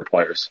second-tier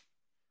players.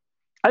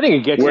 I think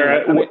it gets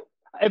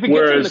if it gets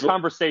you in the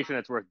conversation,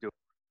 it's worth doing.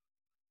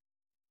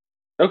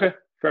 Okay,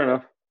 fair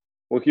enough.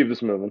 We'll keep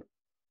this moving.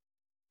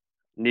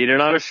 Need it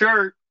on a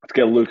shirt. Let's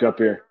get Luke up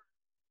here.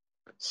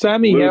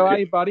 Sammy, Luke, how are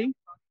you, buddy?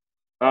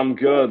 I'm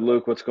good,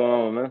 Luke. What's going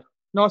on, man?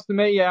 Nice to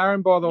meet you,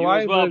 Aaron, by the You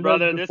way. as well,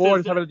 brother.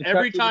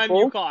 Every time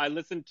you call, I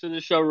listen to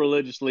the show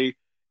religiously,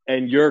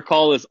 and your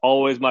call is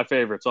always my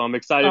favorite. So I'm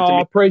excited to meet you.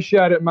 I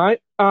appreciate it, mate.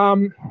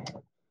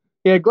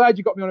 Yeah, glad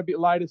you got me on a bit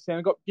later,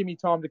 Sam. Give me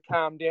time to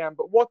calm down.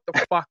 But what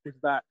the fuck was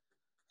that?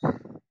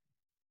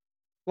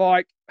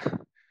 Like,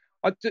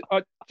 I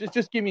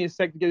just give me a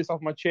sec to get this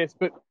off my chest.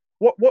 But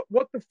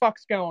what the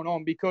fuck's going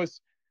on? Because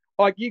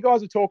like you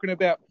guys are talking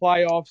about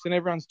playoffs and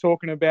everyone's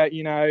talking about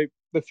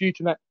the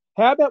future. And that.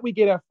 How about we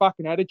get our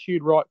fucking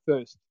attitude right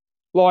first?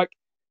 Like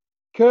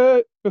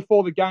Kerr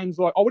before the game's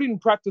like, we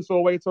didn't practice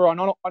all week. It's all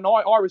right. And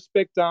I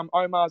respect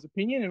Omar's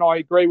opinion, and I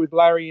agree with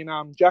Larry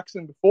and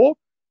Jackson before.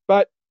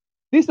 But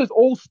this has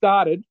all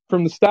started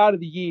from the start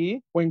of the year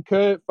when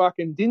Kerr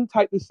fucking didn't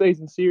take the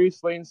season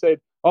seriously and said,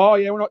 oh,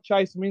 yeah, we're not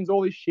chasing wins,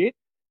 all this shit.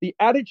 The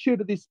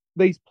attitude of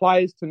these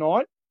players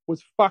tonight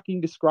was fucking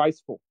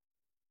disgraceful.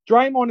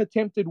 Draymond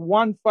attempted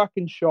one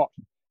fucking shot.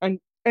 And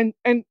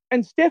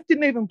Steph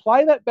didn't even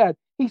play that bad.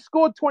 He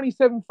scored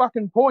 27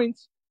 fucking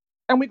points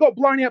and we got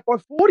blown out by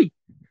 40.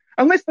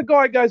 Unless the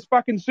guy goes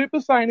fucking Super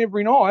Saiyan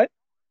every night,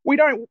 we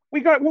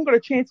haven't got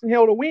a chance in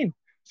hell to win.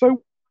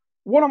 So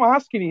what I'm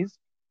asking is,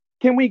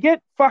 can we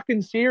get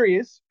fucking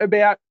serious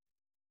about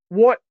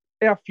what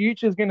our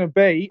future is going to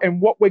be and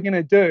what we're going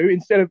to do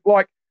instead of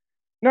like,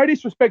 no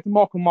disrespect to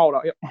Michael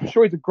Mulder. I'm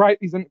sure he's a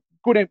good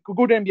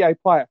NBA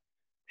player.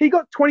 He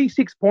got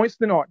 26 points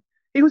tonight.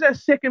 He was our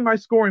second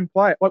most scoring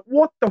player. Like,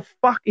 what the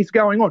fuck is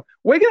going on?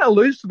 We're going to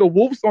lose to the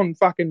Wolves on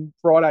fucking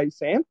Friday,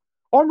 Sam.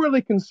 I'm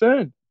really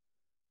concerned.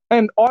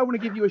 And I want to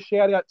give you a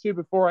shout out too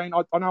before I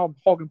know I'm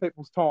hogging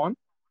people's time,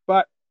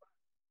 but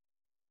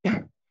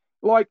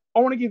like, I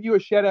want to give you a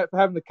shout out for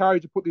having the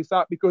courage to put this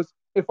up, because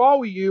if I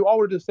were you, I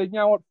would have just said, you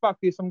know what, fuck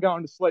this, I'm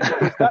going to sleep.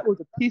 Because that was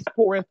a piss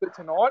poor effort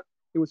tonight.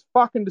 It was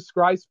fucking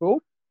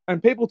disgraceful.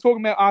 And people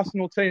talking about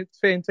Arsenal fan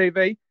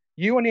TV,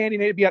 you and Andy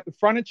need to be at the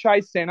front of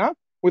Chase Centre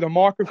with a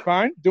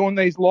microphone doing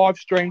these live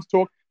streams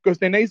because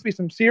there needs to be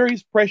some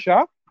serious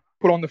pressure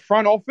put on the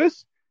front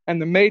office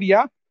and the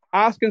media,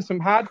 asking some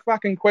hard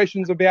fucking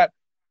questions about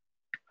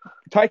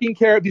taking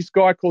care of this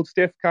guy called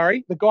Steph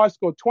Curry. The guy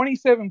scored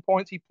 27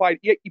 points. He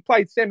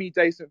played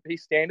semi-decent for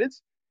his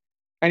standards,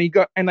 and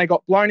they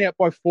got blown out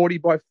by 40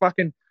 by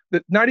fucking,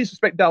 no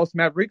disrespect, Dallas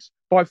Mavericks,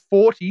 by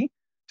 40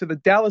 to the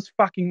Dallas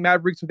fucking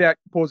Mavericks without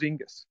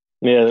Porzingis.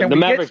 Yeah, Can the we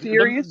Mavericks. Get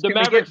serious? The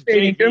Can Mavericks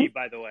we get JV,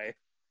 by the way.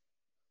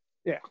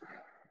 Yeah.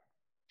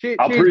 Cheers,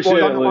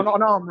 appreciate boys. it, I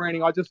know I'm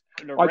ranting. I just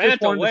wanted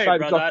to say,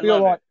 because I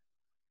feel like.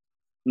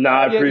 No,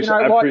 I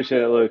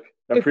appreciate it, Luke.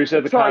 I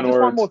appreciate the kind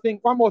words.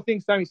 One more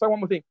thing, Sammy. So one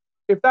more thing.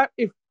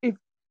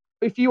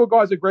 If you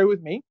guys agree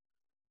with me,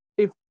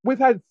 if we've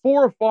had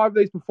 4 or 5 of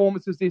these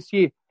performances this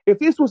year, if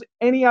this was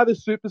any other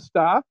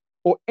superstar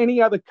or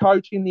any other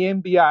coach in the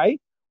NBA,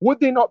 would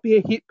there not be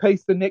a hit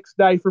piece the next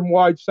day from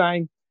Woj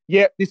saying,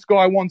 "Yep, this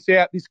guy wants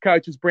out. This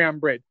coach is brown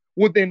bread"?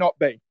 Would there not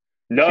be?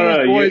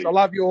 Cheers, boys. I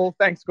love you all.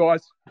 Thanks,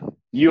 guys.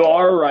 You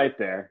are right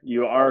there.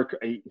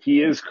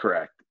 He is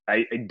correct.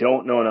 I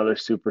don't know another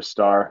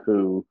superstar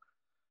who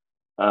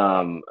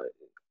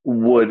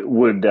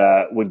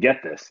would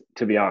get this,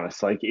 to be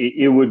honest. Like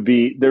it would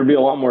be, there'd be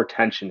a lot more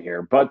tension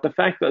here. But the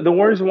fact that the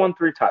Warriors won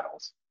 3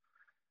 titles,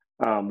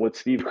 with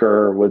Steve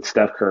Kerr, with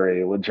Steph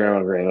Curry, with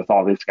Draymond Green, with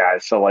all these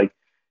guys. So like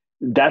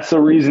that's the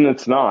reason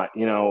it's not.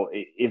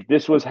 If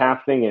this was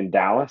happening in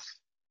Dallas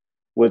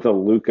with a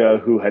Luka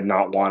who had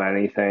not won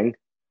anything,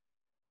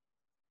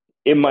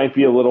 it might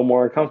be a little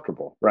more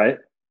uncomfortable, right?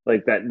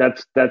 Like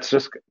that's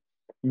just,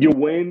 you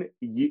win,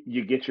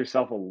 you get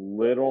yourself a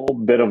little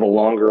bit of a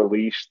longer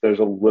leash. There's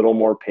a little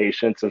more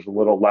patience. There's a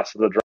little less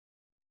of the drama.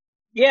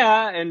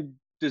 Yeah, and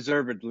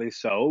deservedly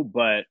so.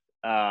 But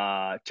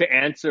to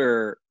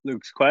answer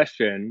Luke's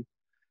question,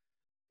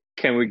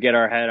 can we get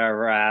our head out of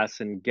our ass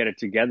and get it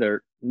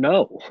together?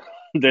 No.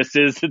 This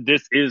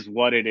is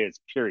what it is,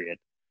 period.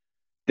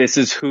 This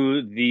is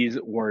who these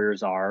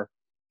Warriors are,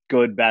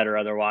 good, bad, or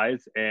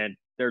otherwise, and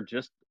they're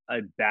just a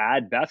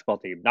bad basketball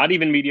team. Not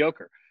even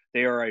mediocre.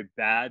 They are a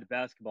bad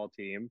basketball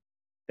team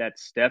that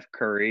Steph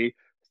Curry,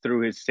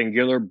 through his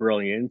singular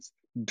brilliance,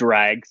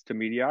 drags to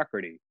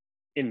mediocrity.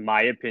 In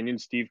my opinion,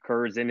 Steve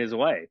Kerr is in his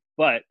way.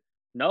 But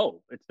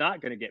no, it's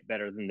not going to get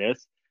better than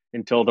this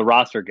until the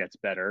roster gets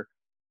better.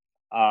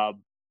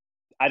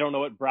 I don't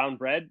know what the brown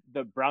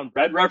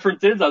bread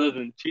reference is, other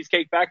than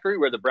Cheesecake Factory,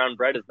 where the brown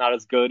bread is not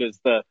as good as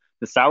the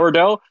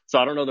sourdough. So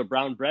I don't know the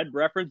brown bread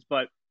reference,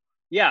 but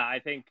yeah, I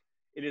think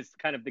it is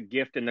kind of the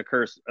gift and the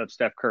curse of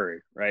Steph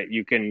Curry, right?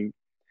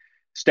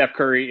 Steph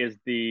Curry is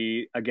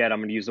again, I'm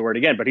going to use the word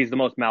again, but he's the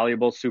most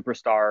malleable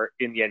superstar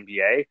in the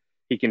NBA.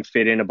 He can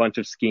fit in a bunch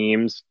of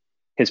schemes.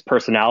 His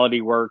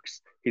personality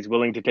works. He's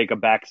willing to take a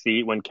back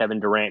seat when Kevin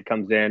Durant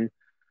comes in.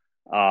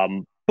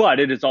 But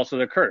it is also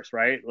the curse,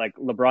 right? Like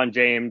LeBron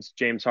James,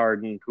 James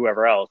Harden,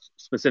 whoever else,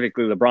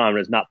 specifically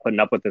LeBron, is not putting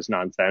up with this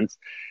nonsense.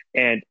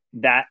 And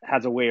that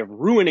has a way of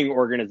ruining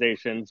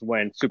organizations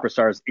when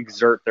superstars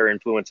exert their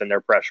influence and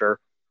their pressure.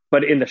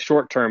 But in the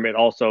short term, it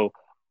also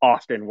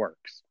often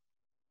works.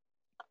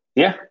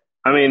 Yeah.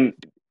 I mean,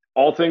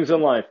 all things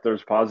in life,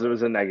 there's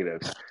positives and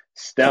negatives.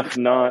 Steph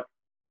not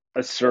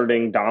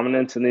asserting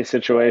dominance in these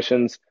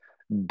situations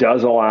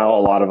does allow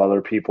a lot of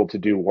other people to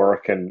do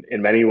work, and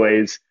in many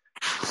ways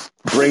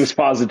brings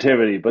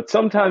positivity. But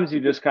sometimes you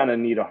just kind of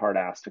need a hard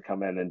ass to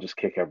come in and just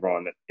kick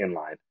everyone in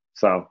line.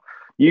 So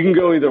you can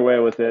go either way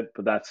with it,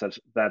 but that's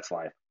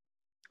life.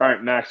 All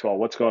right, Maxwell,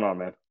 what's going on,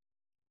 man?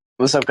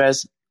 What's up,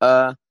 guys?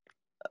 I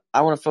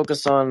want to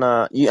focus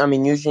on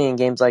usually in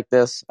games like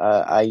this,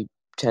 I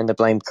tend to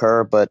blame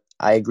Kerr, but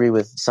I agree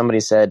with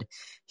somebody said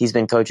he's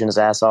been coaching his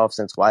ass off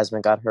since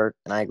Wiseman got hurt,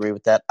 and I agree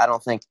with that. I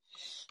don't think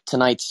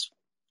tonight's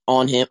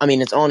on him. I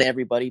mean, it's on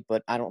everybody,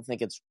 but I don't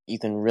think you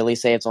can really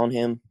say it's on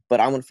him. But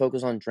I want to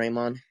focus on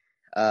Draymond,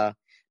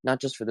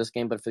 not just for this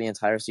game, but for the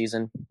entire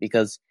season.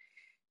 Because,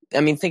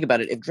 I mean, think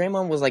about it. If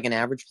Draymond was like an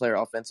average player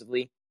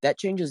offensively, that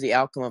changes the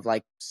outcome of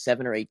like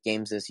 7 or 8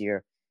 games this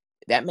year.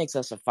 That makes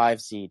us a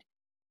 5 seed.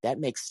 That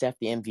makes Steph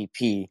the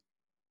MVP.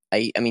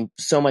 I mean,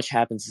 so much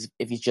happens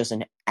if he's just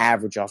an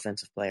average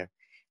offensive player.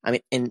 I mean,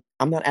 and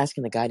I'm not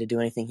asking the guy to do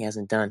anything he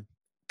hasn't done.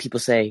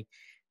 People say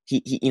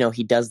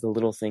he does the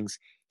little things.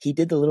 He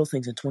did the little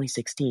things in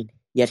 2016,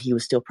 yet he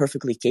was still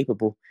perfectly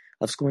capable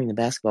of scoring the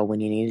basketball when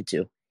he needed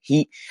to.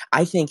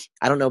 I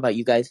don't know about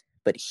you guys,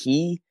 but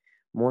he,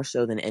 more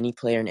so than any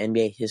player in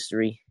NBA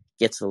history,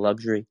 gets the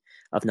luxury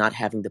of not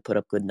having to put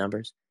up good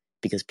numbers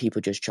because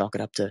people just chalk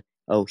it up to,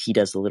 oh, he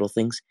does the little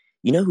things.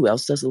 You know who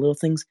else does the little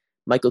things?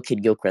 Michael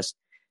Kidd-Gilchrist.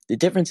 The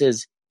difference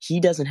is he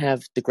doesn't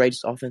have the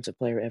greatest offensive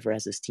player ever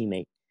as his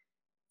teammate.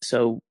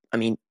 So, I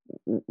mean,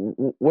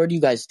 where do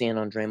you guys stand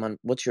on Draymond?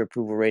 What's your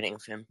approval rating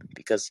of him?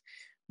 Because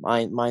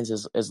mine's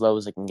as low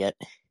as it can get.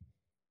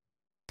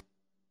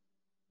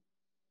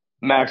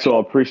 Maxwell,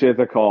 appreciate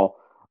the call.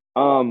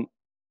 A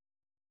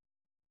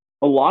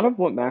lot of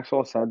what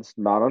Maxwell said is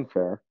not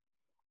unfair.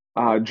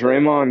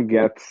 Draymond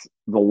gets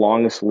the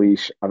longest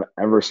leash I've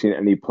ever seen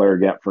any player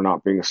get for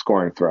not being a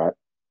scoring threat.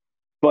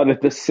 But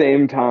at the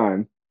same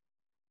time,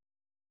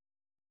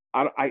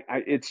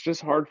 it's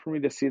just hard for me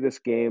to see this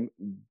game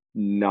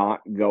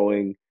not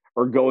going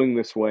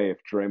this way if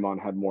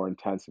Draymond had more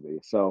intensity.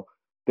 So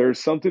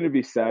there's something to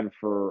be said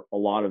for a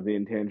lot of the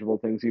intangible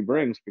things he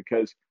brings,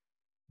 because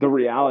the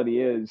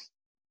reality is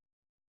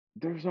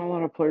there's not a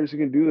lot of players who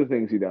can do the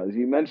things he does.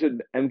 You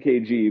mentioned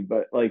MKG,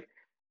 but like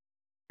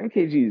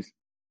MKG's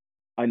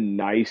a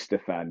nice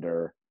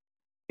defender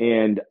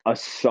and a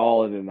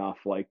solid enough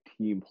like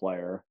team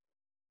player,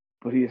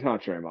 but he's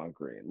not Draymond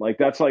Green. Like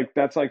that's like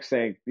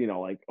saying,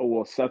 like, oh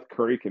well, Seth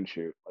Curry can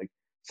shoot. Like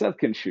Seth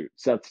can shoot.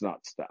 Seth's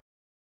not Steph.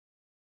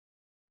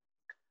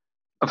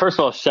 First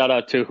of all, shout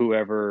out to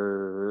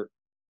whoever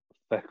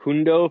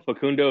Facundo,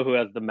 who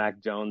has the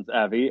Mac Jones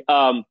Avi.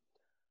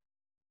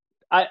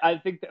 I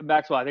think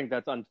Maxwell, I think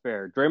that's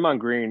unfair. Draymond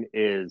Green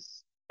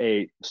is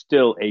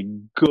still a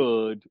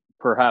good,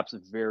 perhaps a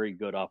very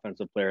good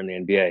offensive player in the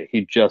NBA.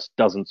 He just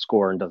doesn't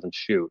score and doesn't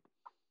shoot.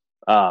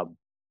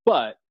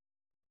 But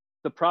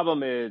the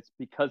problem is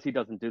because he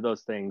doesn't do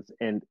those things,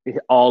 and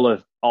all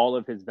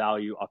of his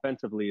value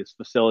offensively is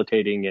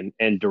facilitating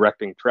and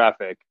directing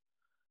traffic.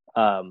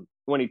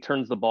 When he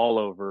turns the ball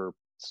over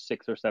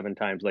 6 or 7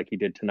 times like he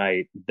did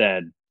tonight,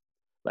 then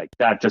like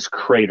that just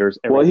craters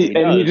Well,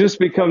 everything. he just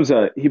becomes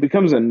a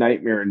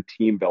nightmare in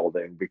team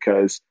building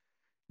because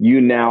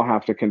you now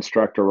have to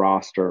construct a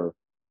roster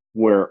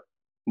where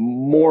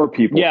more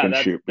people can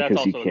shoot that's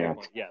because he also a good can't.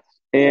 point. Yes.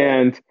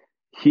 And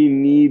he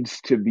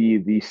needs to be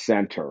the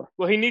center.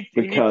 Well, he needs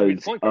to be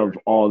the point guard.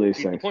 Of all these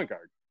He's things. the point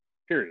guard.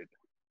 Period.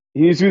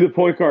 He needs to be the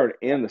point guard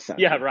and the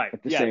center. Yeah, right.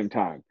 At the same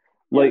time.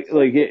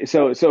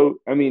 So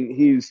I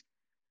mean,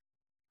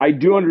 I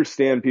do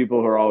understand people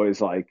who are always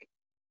like,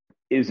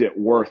 is it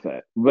worth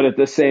it? But at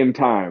the same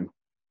time,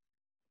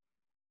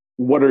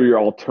 what are your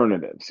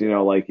alternatives? You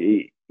know, like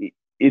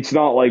it's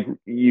not like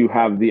you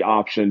have the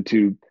option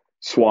to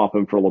swap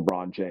him for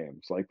LeBron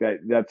James. Like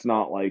that's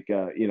not like,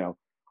 you know,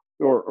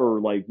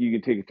 or like you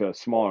can take it to a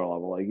smaller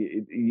level. Like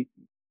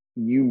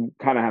you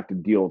kind of have to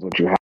deal with what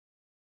you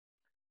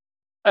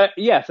have.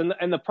 Yes,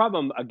 and the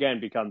problem again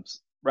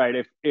becomes,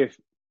 right, if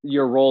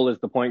your role is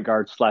the point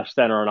guard /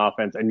 center on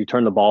offense and you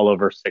turn the ball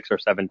over 6 or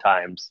 7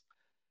 times,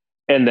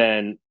 and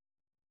then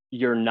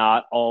you're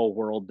not all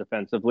world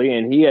defensively,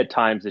 and he at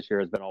times this year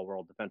has been all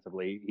world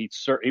defensively.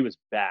 He was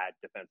bad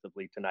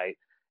defensively tonight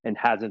and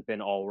hasn't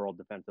been all world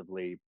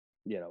defensively.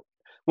 You know,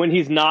 when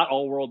he's not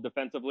all world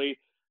defensively,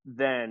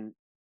 then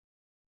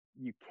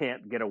you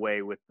can't get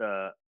away with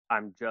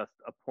I'm just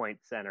a point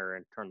center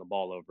and turn the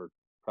ball over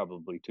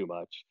probably too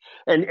much.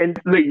 And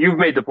you've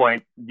made the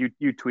point, you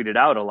tweeted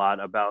out a lot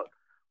about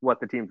what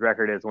the team's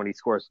record is when he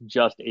scores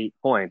just 8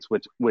 points,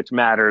 which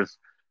matters,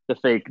 the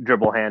fake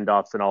dribble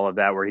handoffs and all of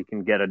that, where he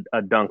can get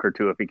a dunk or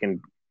two if he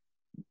can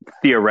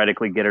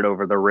theoretically get it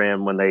over the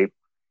rim when they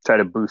try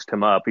to boost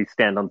him up. He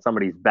stands on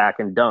somebody's back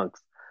and dunks.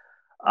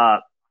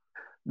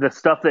 The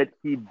stuff that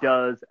he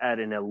does at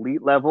an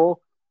elite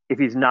level, if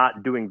he's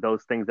not doing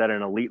those things at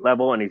an elite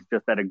level and he's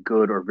just at a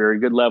good or very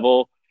good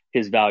level,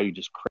 his value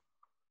just crazy.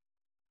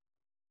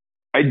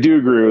 I do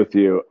agree with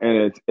you,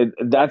 and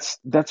that's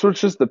what's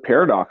just the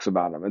paradox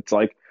about him. It's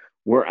like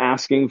we're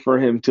asking for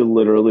him to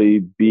literally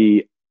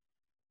be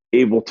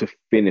able to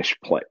finish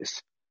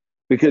plays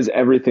because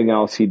everything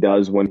else he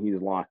does when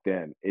he's locked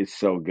in is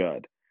so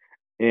good,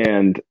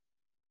 and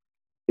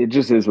it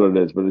just is what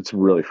it is. But it's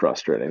really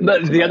frustrating.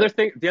 But the other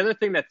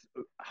thing that's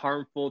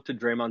harmful to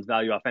Draymond's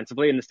value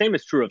offensively, and the same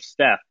is true of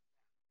Steph,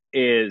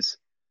 is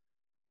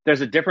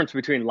there's a difference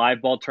between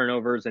live ball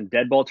turnovers and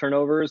dead ball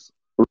turnovers.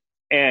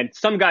 And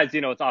some guys, you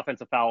know, it's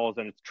offensive fouls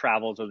and it's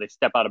travels or they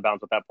step out of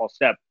bounds with that false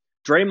step.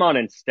 Draymond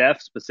and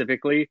Steph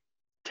specifically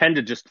tend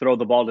to just throw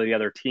the ball to the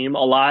other team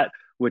a lot,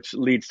 which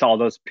leads to all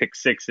those pick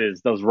sixes,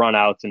 those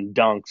runouts and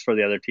dunks for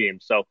the other team.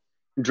 So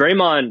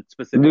Draymond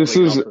specifically, this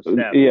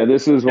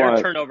is their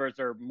why turnovers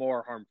are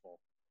more harmful.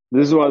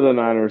 This is why the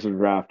Niners are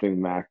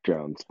drafting Mac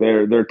Jones.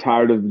 They're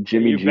tired of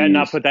Jimmy G. You better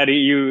not put that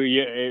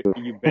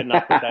you better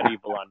not put that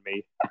evil on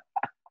me.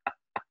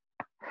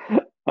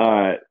 All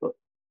right.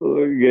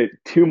 We'll get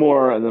 2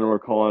 more, and then we're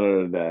calling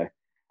it a day.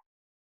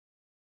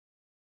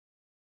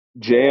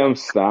 JM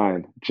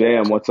Stein.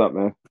 JM, what's up,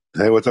 man?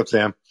 Hey, what's up,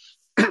 Sam?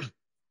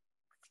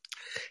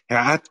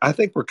 Yeah, I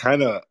think we're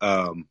kind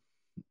of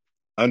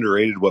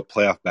underrated what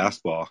playoff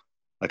basketball,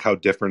 like how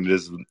different it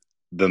is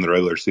than the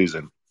regular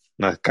season.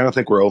 And I kind of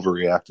think we're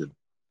overreacted.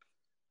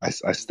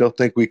 I still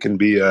think we can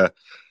be a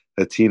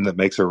team that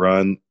makes a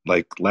run.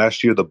 Like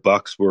last year, the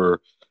Bucks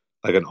were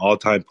like an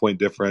all-time point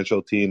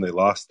differential team. They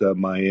lost to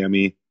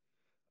Miami.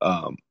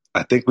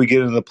 I think we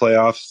get into the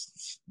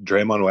playoffs.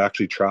 Draymond will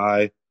actually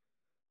try.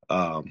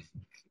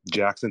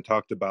 Jackson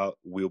talked about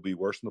we'll be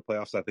worse in the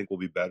playoffs. I think we'll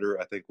be better.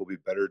 I think we'll be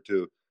better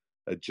to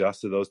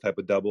adjust to those type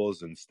of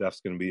doubles, and Steph's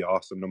going to be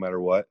awesome no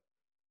matter what.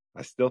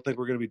 I still think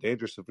we're going to be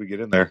dangerous if we get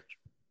in there.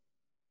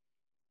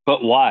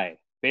 But why?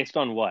 Based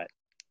on what?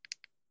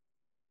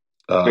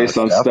 Based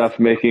on Steph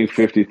making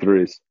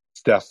 53s.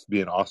 Steph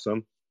being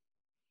awesome.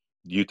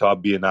 Utah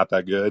being not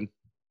that good.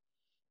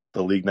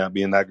 The league not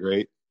being that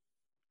great.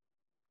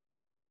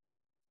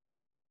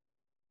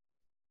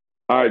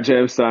 All right,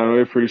 James Stein,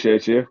 we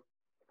appreciate you.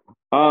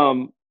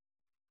 I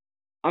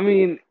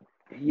mean,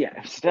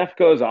 yeah, if Steph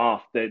goes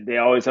off, they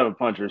always have a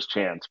puncher's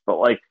chance. But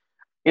like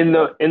in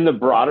the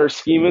broader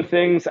scheme of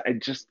things,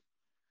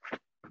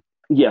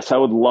 yes, I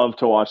would love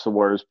to watch the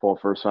Warriors pull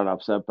first round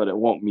upset, but it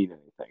won't mean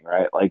anything,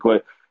 right? Like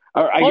what?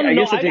 I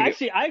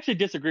actually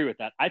disagree with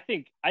that.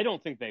 I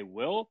don't think they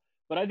will,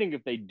 but I think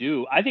if they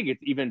do, I think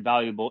it's even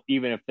valuable,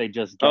 even if they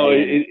just get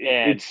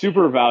it's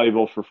super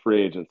valuable for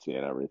free agency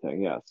and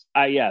everything.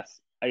 Yes.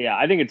 Yeah,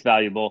 I think it's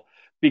valuable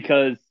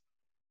because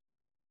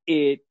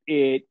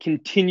it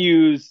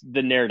continues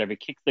the narrative. It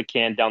kicks the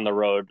can down the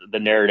road, the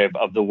narrative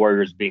of the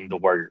Warriors being the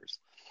Warriors.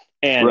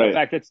 And the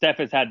fact that Steph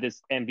has had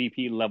this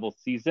MVP level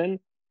season,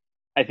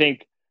 I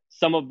think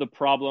some of the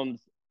problems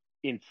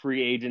in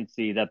free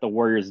agency that the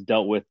Warriors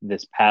dealt with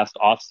this past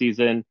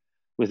offseason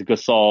with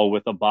Gasol,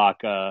 with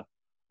Ibaka,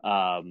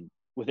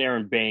 with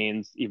Aaron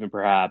Baines, even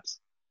perhaps,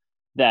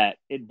 that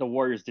the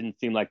Warriors didn't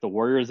seem like the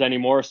Warriors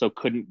anymore, so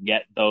couldn't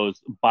get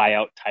those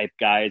buyout type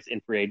guys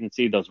in free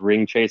agency, those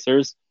ring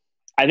chasers.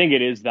 I think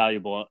it is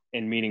valuable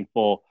and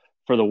meaningful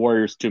for the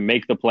Warriors to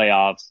make the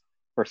playoffs,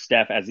 for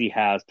Steph as he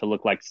has to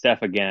look like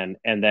Steph again.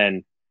 And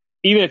then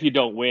even if you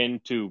don't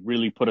win, to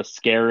really put a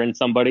scare in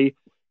somebody,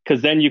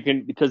 because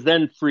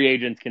then free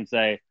agents can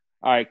say,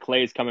 all right,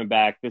 Clay's coming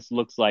back. This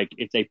looks like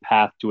it's a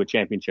path to a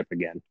championship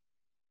again.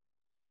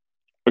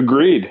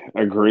 Agreed.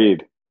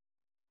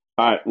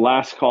 All right,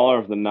 last caller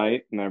of the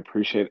night, and I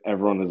appreciate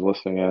everyone who's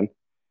listening in.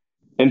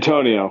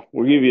 Antonio,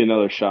 we'll give you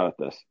another shot at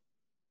this.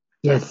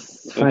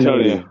 Yes.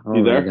 Antonio,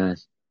 you there? Gosh.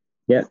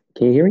 Yep.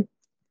 Can you hear me?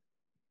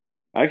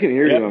 I can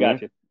hear you.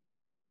 Got you.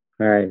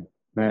 All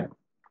right.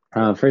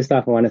 First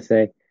off, I want to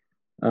say,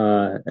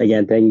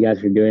 again, thank you guys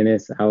for doing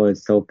this. I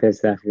was so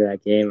pissed after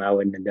that game. I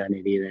wouldn't have done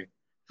it either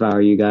if I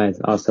were you guys.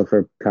 Also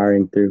for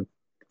powering through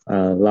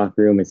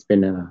locker room. It's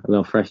been a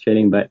little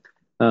frustrating, but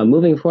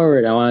moving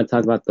forward, I want to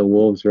talk about the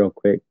Wolves real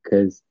quick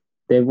because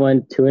they've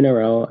won 2 in a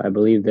row. I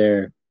believe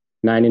they're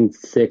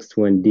 9-6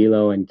 when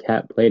D'Lo and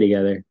Cat play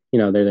together.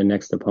 They're the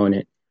next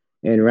opponent.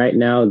 And right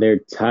now they're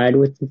tied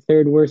with the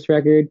 3rd worst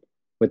record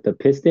with the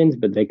Pistons,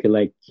 but they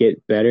could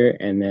get better,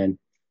 and then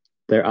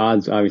their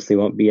odds obviously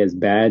won't be as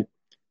bad.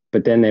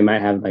 But then they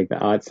might have the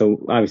odds.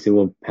 So obviously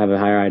we'll have a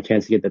higher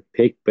chance to get the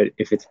pick. But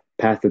if it's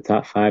past the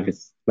top 5,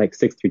 it's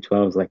 6 through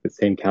 12 is the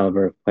same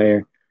caliber of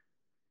player.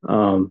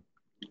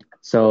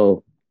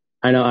 So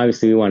I know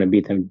obviously we want to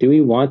beat them. Do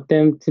we want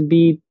them to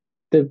be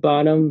the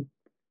bottom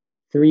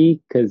 3?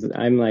 Because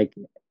I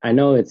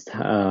know it's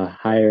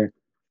higher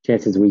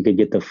chances we could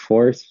get the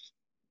fourth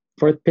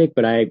pick,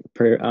 but I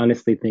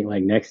honestly think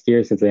next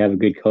year, since they have a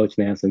good coach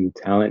and they have some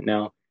talent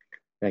now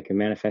that can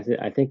manifest it,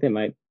 I think they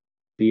might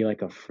be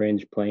a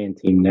fringe playing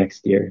team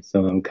next year.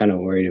 So I'm kind of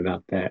worried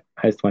about that.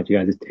 I just want you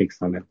guys'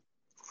 takes on it.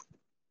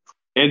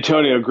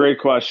 Antonio, great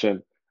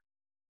question.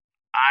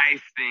 I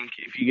think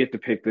if you get to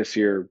pick this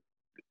year,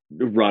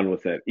 run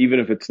with it, even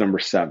if it's number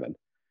 7,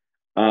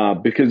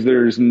 because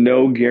there's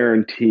no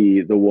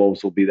guarantee the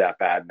Wolves will be that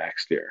bad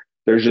next year.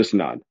 There's just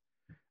none.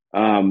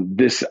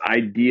 This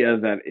idea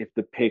that if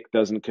the pick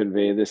doesn't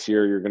convey this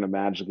year, you're going to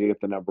magically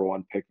get the number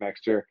 1 pick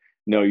next year.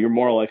 No, you're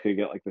more likely to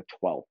get the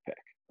 12th pick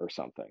or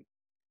something.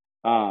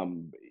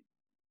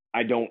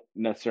 I don't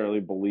necessarily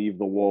believe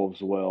the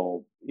Wolves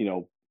will,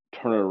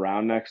 turn it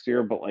around next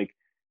year, but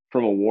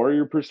from a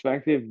Warrior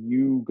perspective,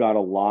 you got a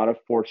lot of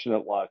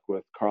fortunate luck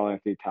with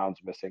Karl-Anthony Towns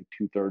missing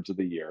 2/3 of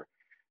the year.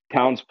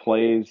 Towns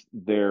plays,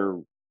 they're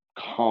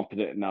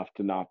competent enough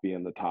to not be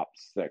in the top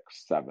 6,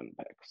 7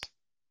 picks.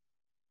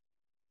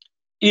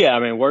 Yeah, I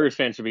mean, Warriors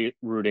fans should be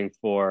rooting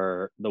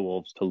for the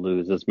Wolves to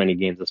lose as many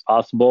games as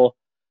possible,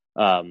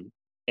 and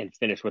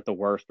finish with the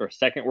worst or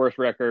 2nd worst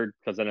record,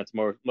 because then it's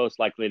most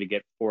likely to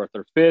get 4th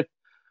or 5th.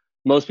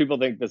 Most people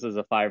think this is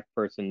a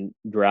 5-person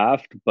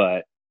draft,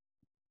 but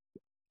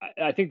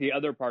I think the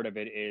other part of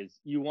it is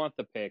you want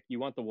the pick, you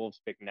want the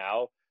Wolves pick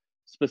now,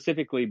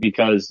 specifically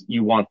because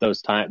you want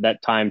that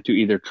time to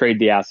either trade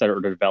the asset or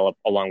develop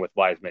along with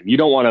Wiseman. You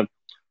don't want to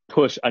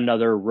push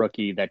another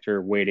rookie that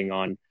you're waiting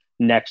on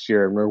next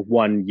year, and we're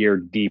 1 year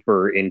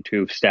deeper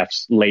into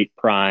Steph's late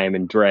prime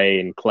and Dre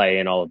and Clay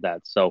and all of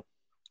that. So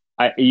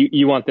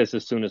you want this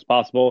as soon as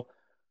possible.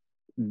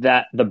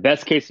 That the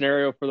best case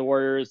scenario for the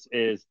Warriors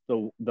is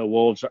the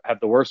Wolves have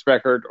the worst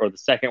record or the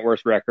 2nd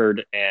worst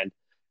record, and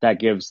that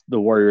gives the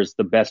Warriors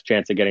the best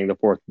chance of getting the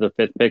 4th or the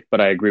 5th pick.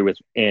 But I agree with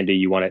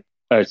Andy.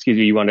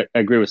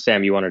 Agree with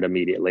Sam. You want it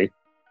immediately.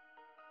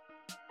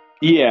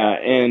 Yeah,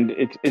 and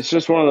it's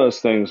just one of those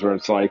things where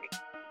it's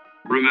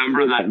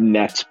remember that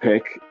Nets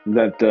pick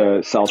that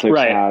the Celtics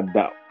had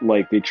that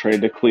they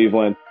traded to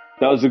Cleveland?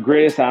 That was the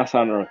greatest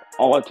asset on earth.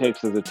 All it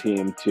takes is a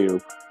team to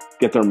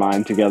get their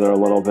mind together a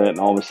little bit, and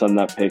all of a sudden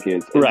that pick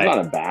is not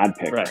a bad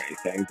pick or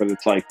anything, but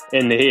it's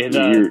in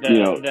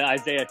the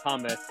Isaiah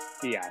Thomas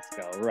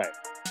fiasco, right?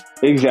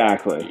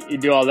 Exactly. You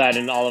do all that,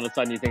 and all of a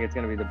sudden you think it's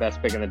going to be the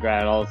best pick in the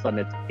draft. All of a sudden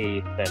it's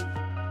 8th,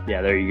 and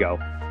yeah, there you go.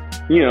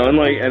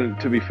 And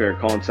to be fair,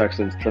 Colin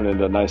Sexton's turned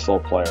into a nice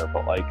little player,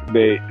 but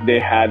they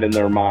had in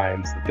their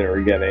minds that they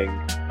were getting,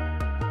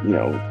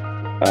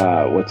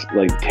 what's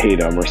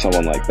Tatum or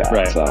someone like that.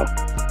 Right. So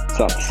it's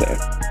not the same.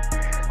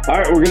 All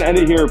right, we're gonna end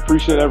it here.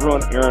 Appreciate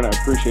everyone. Aaron, I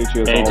appreciate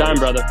you as anytime, always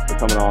brother, for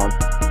coming on.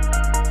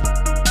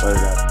 Later,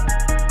 guys.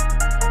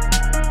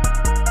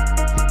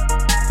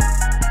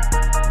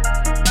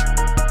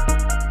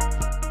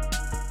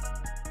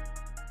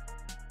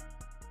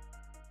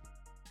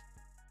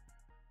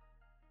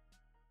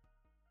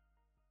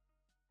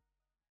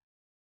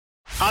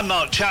 I'm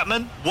Mark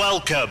Chapman.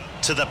 Welcome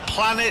to the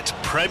Planet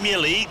Premier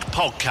League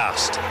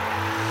podcast.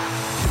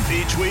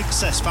 Each week,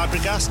 Cesc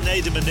Fabregas,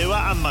 Nader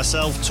Manua and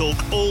myself talk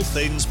all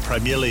things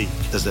Premier League.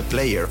 As a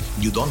player,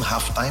 you don't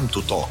have time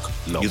to talk.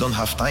 No. You don't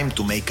have time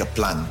to make a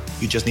plan.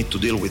 You just need to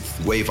deal with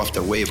wave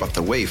after wave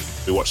after wave.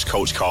 We watched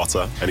Coach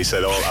Carter and he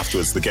said,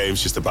 afterwards, the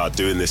game's just about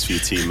doing this for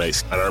your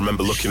teammates. And I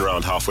remember looking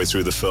around halfway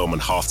through the film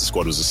and half the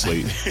squad was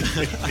asleep.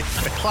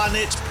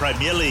 Planet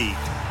Premier League.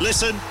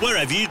 Listen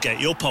wherever you get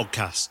your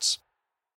podcasts.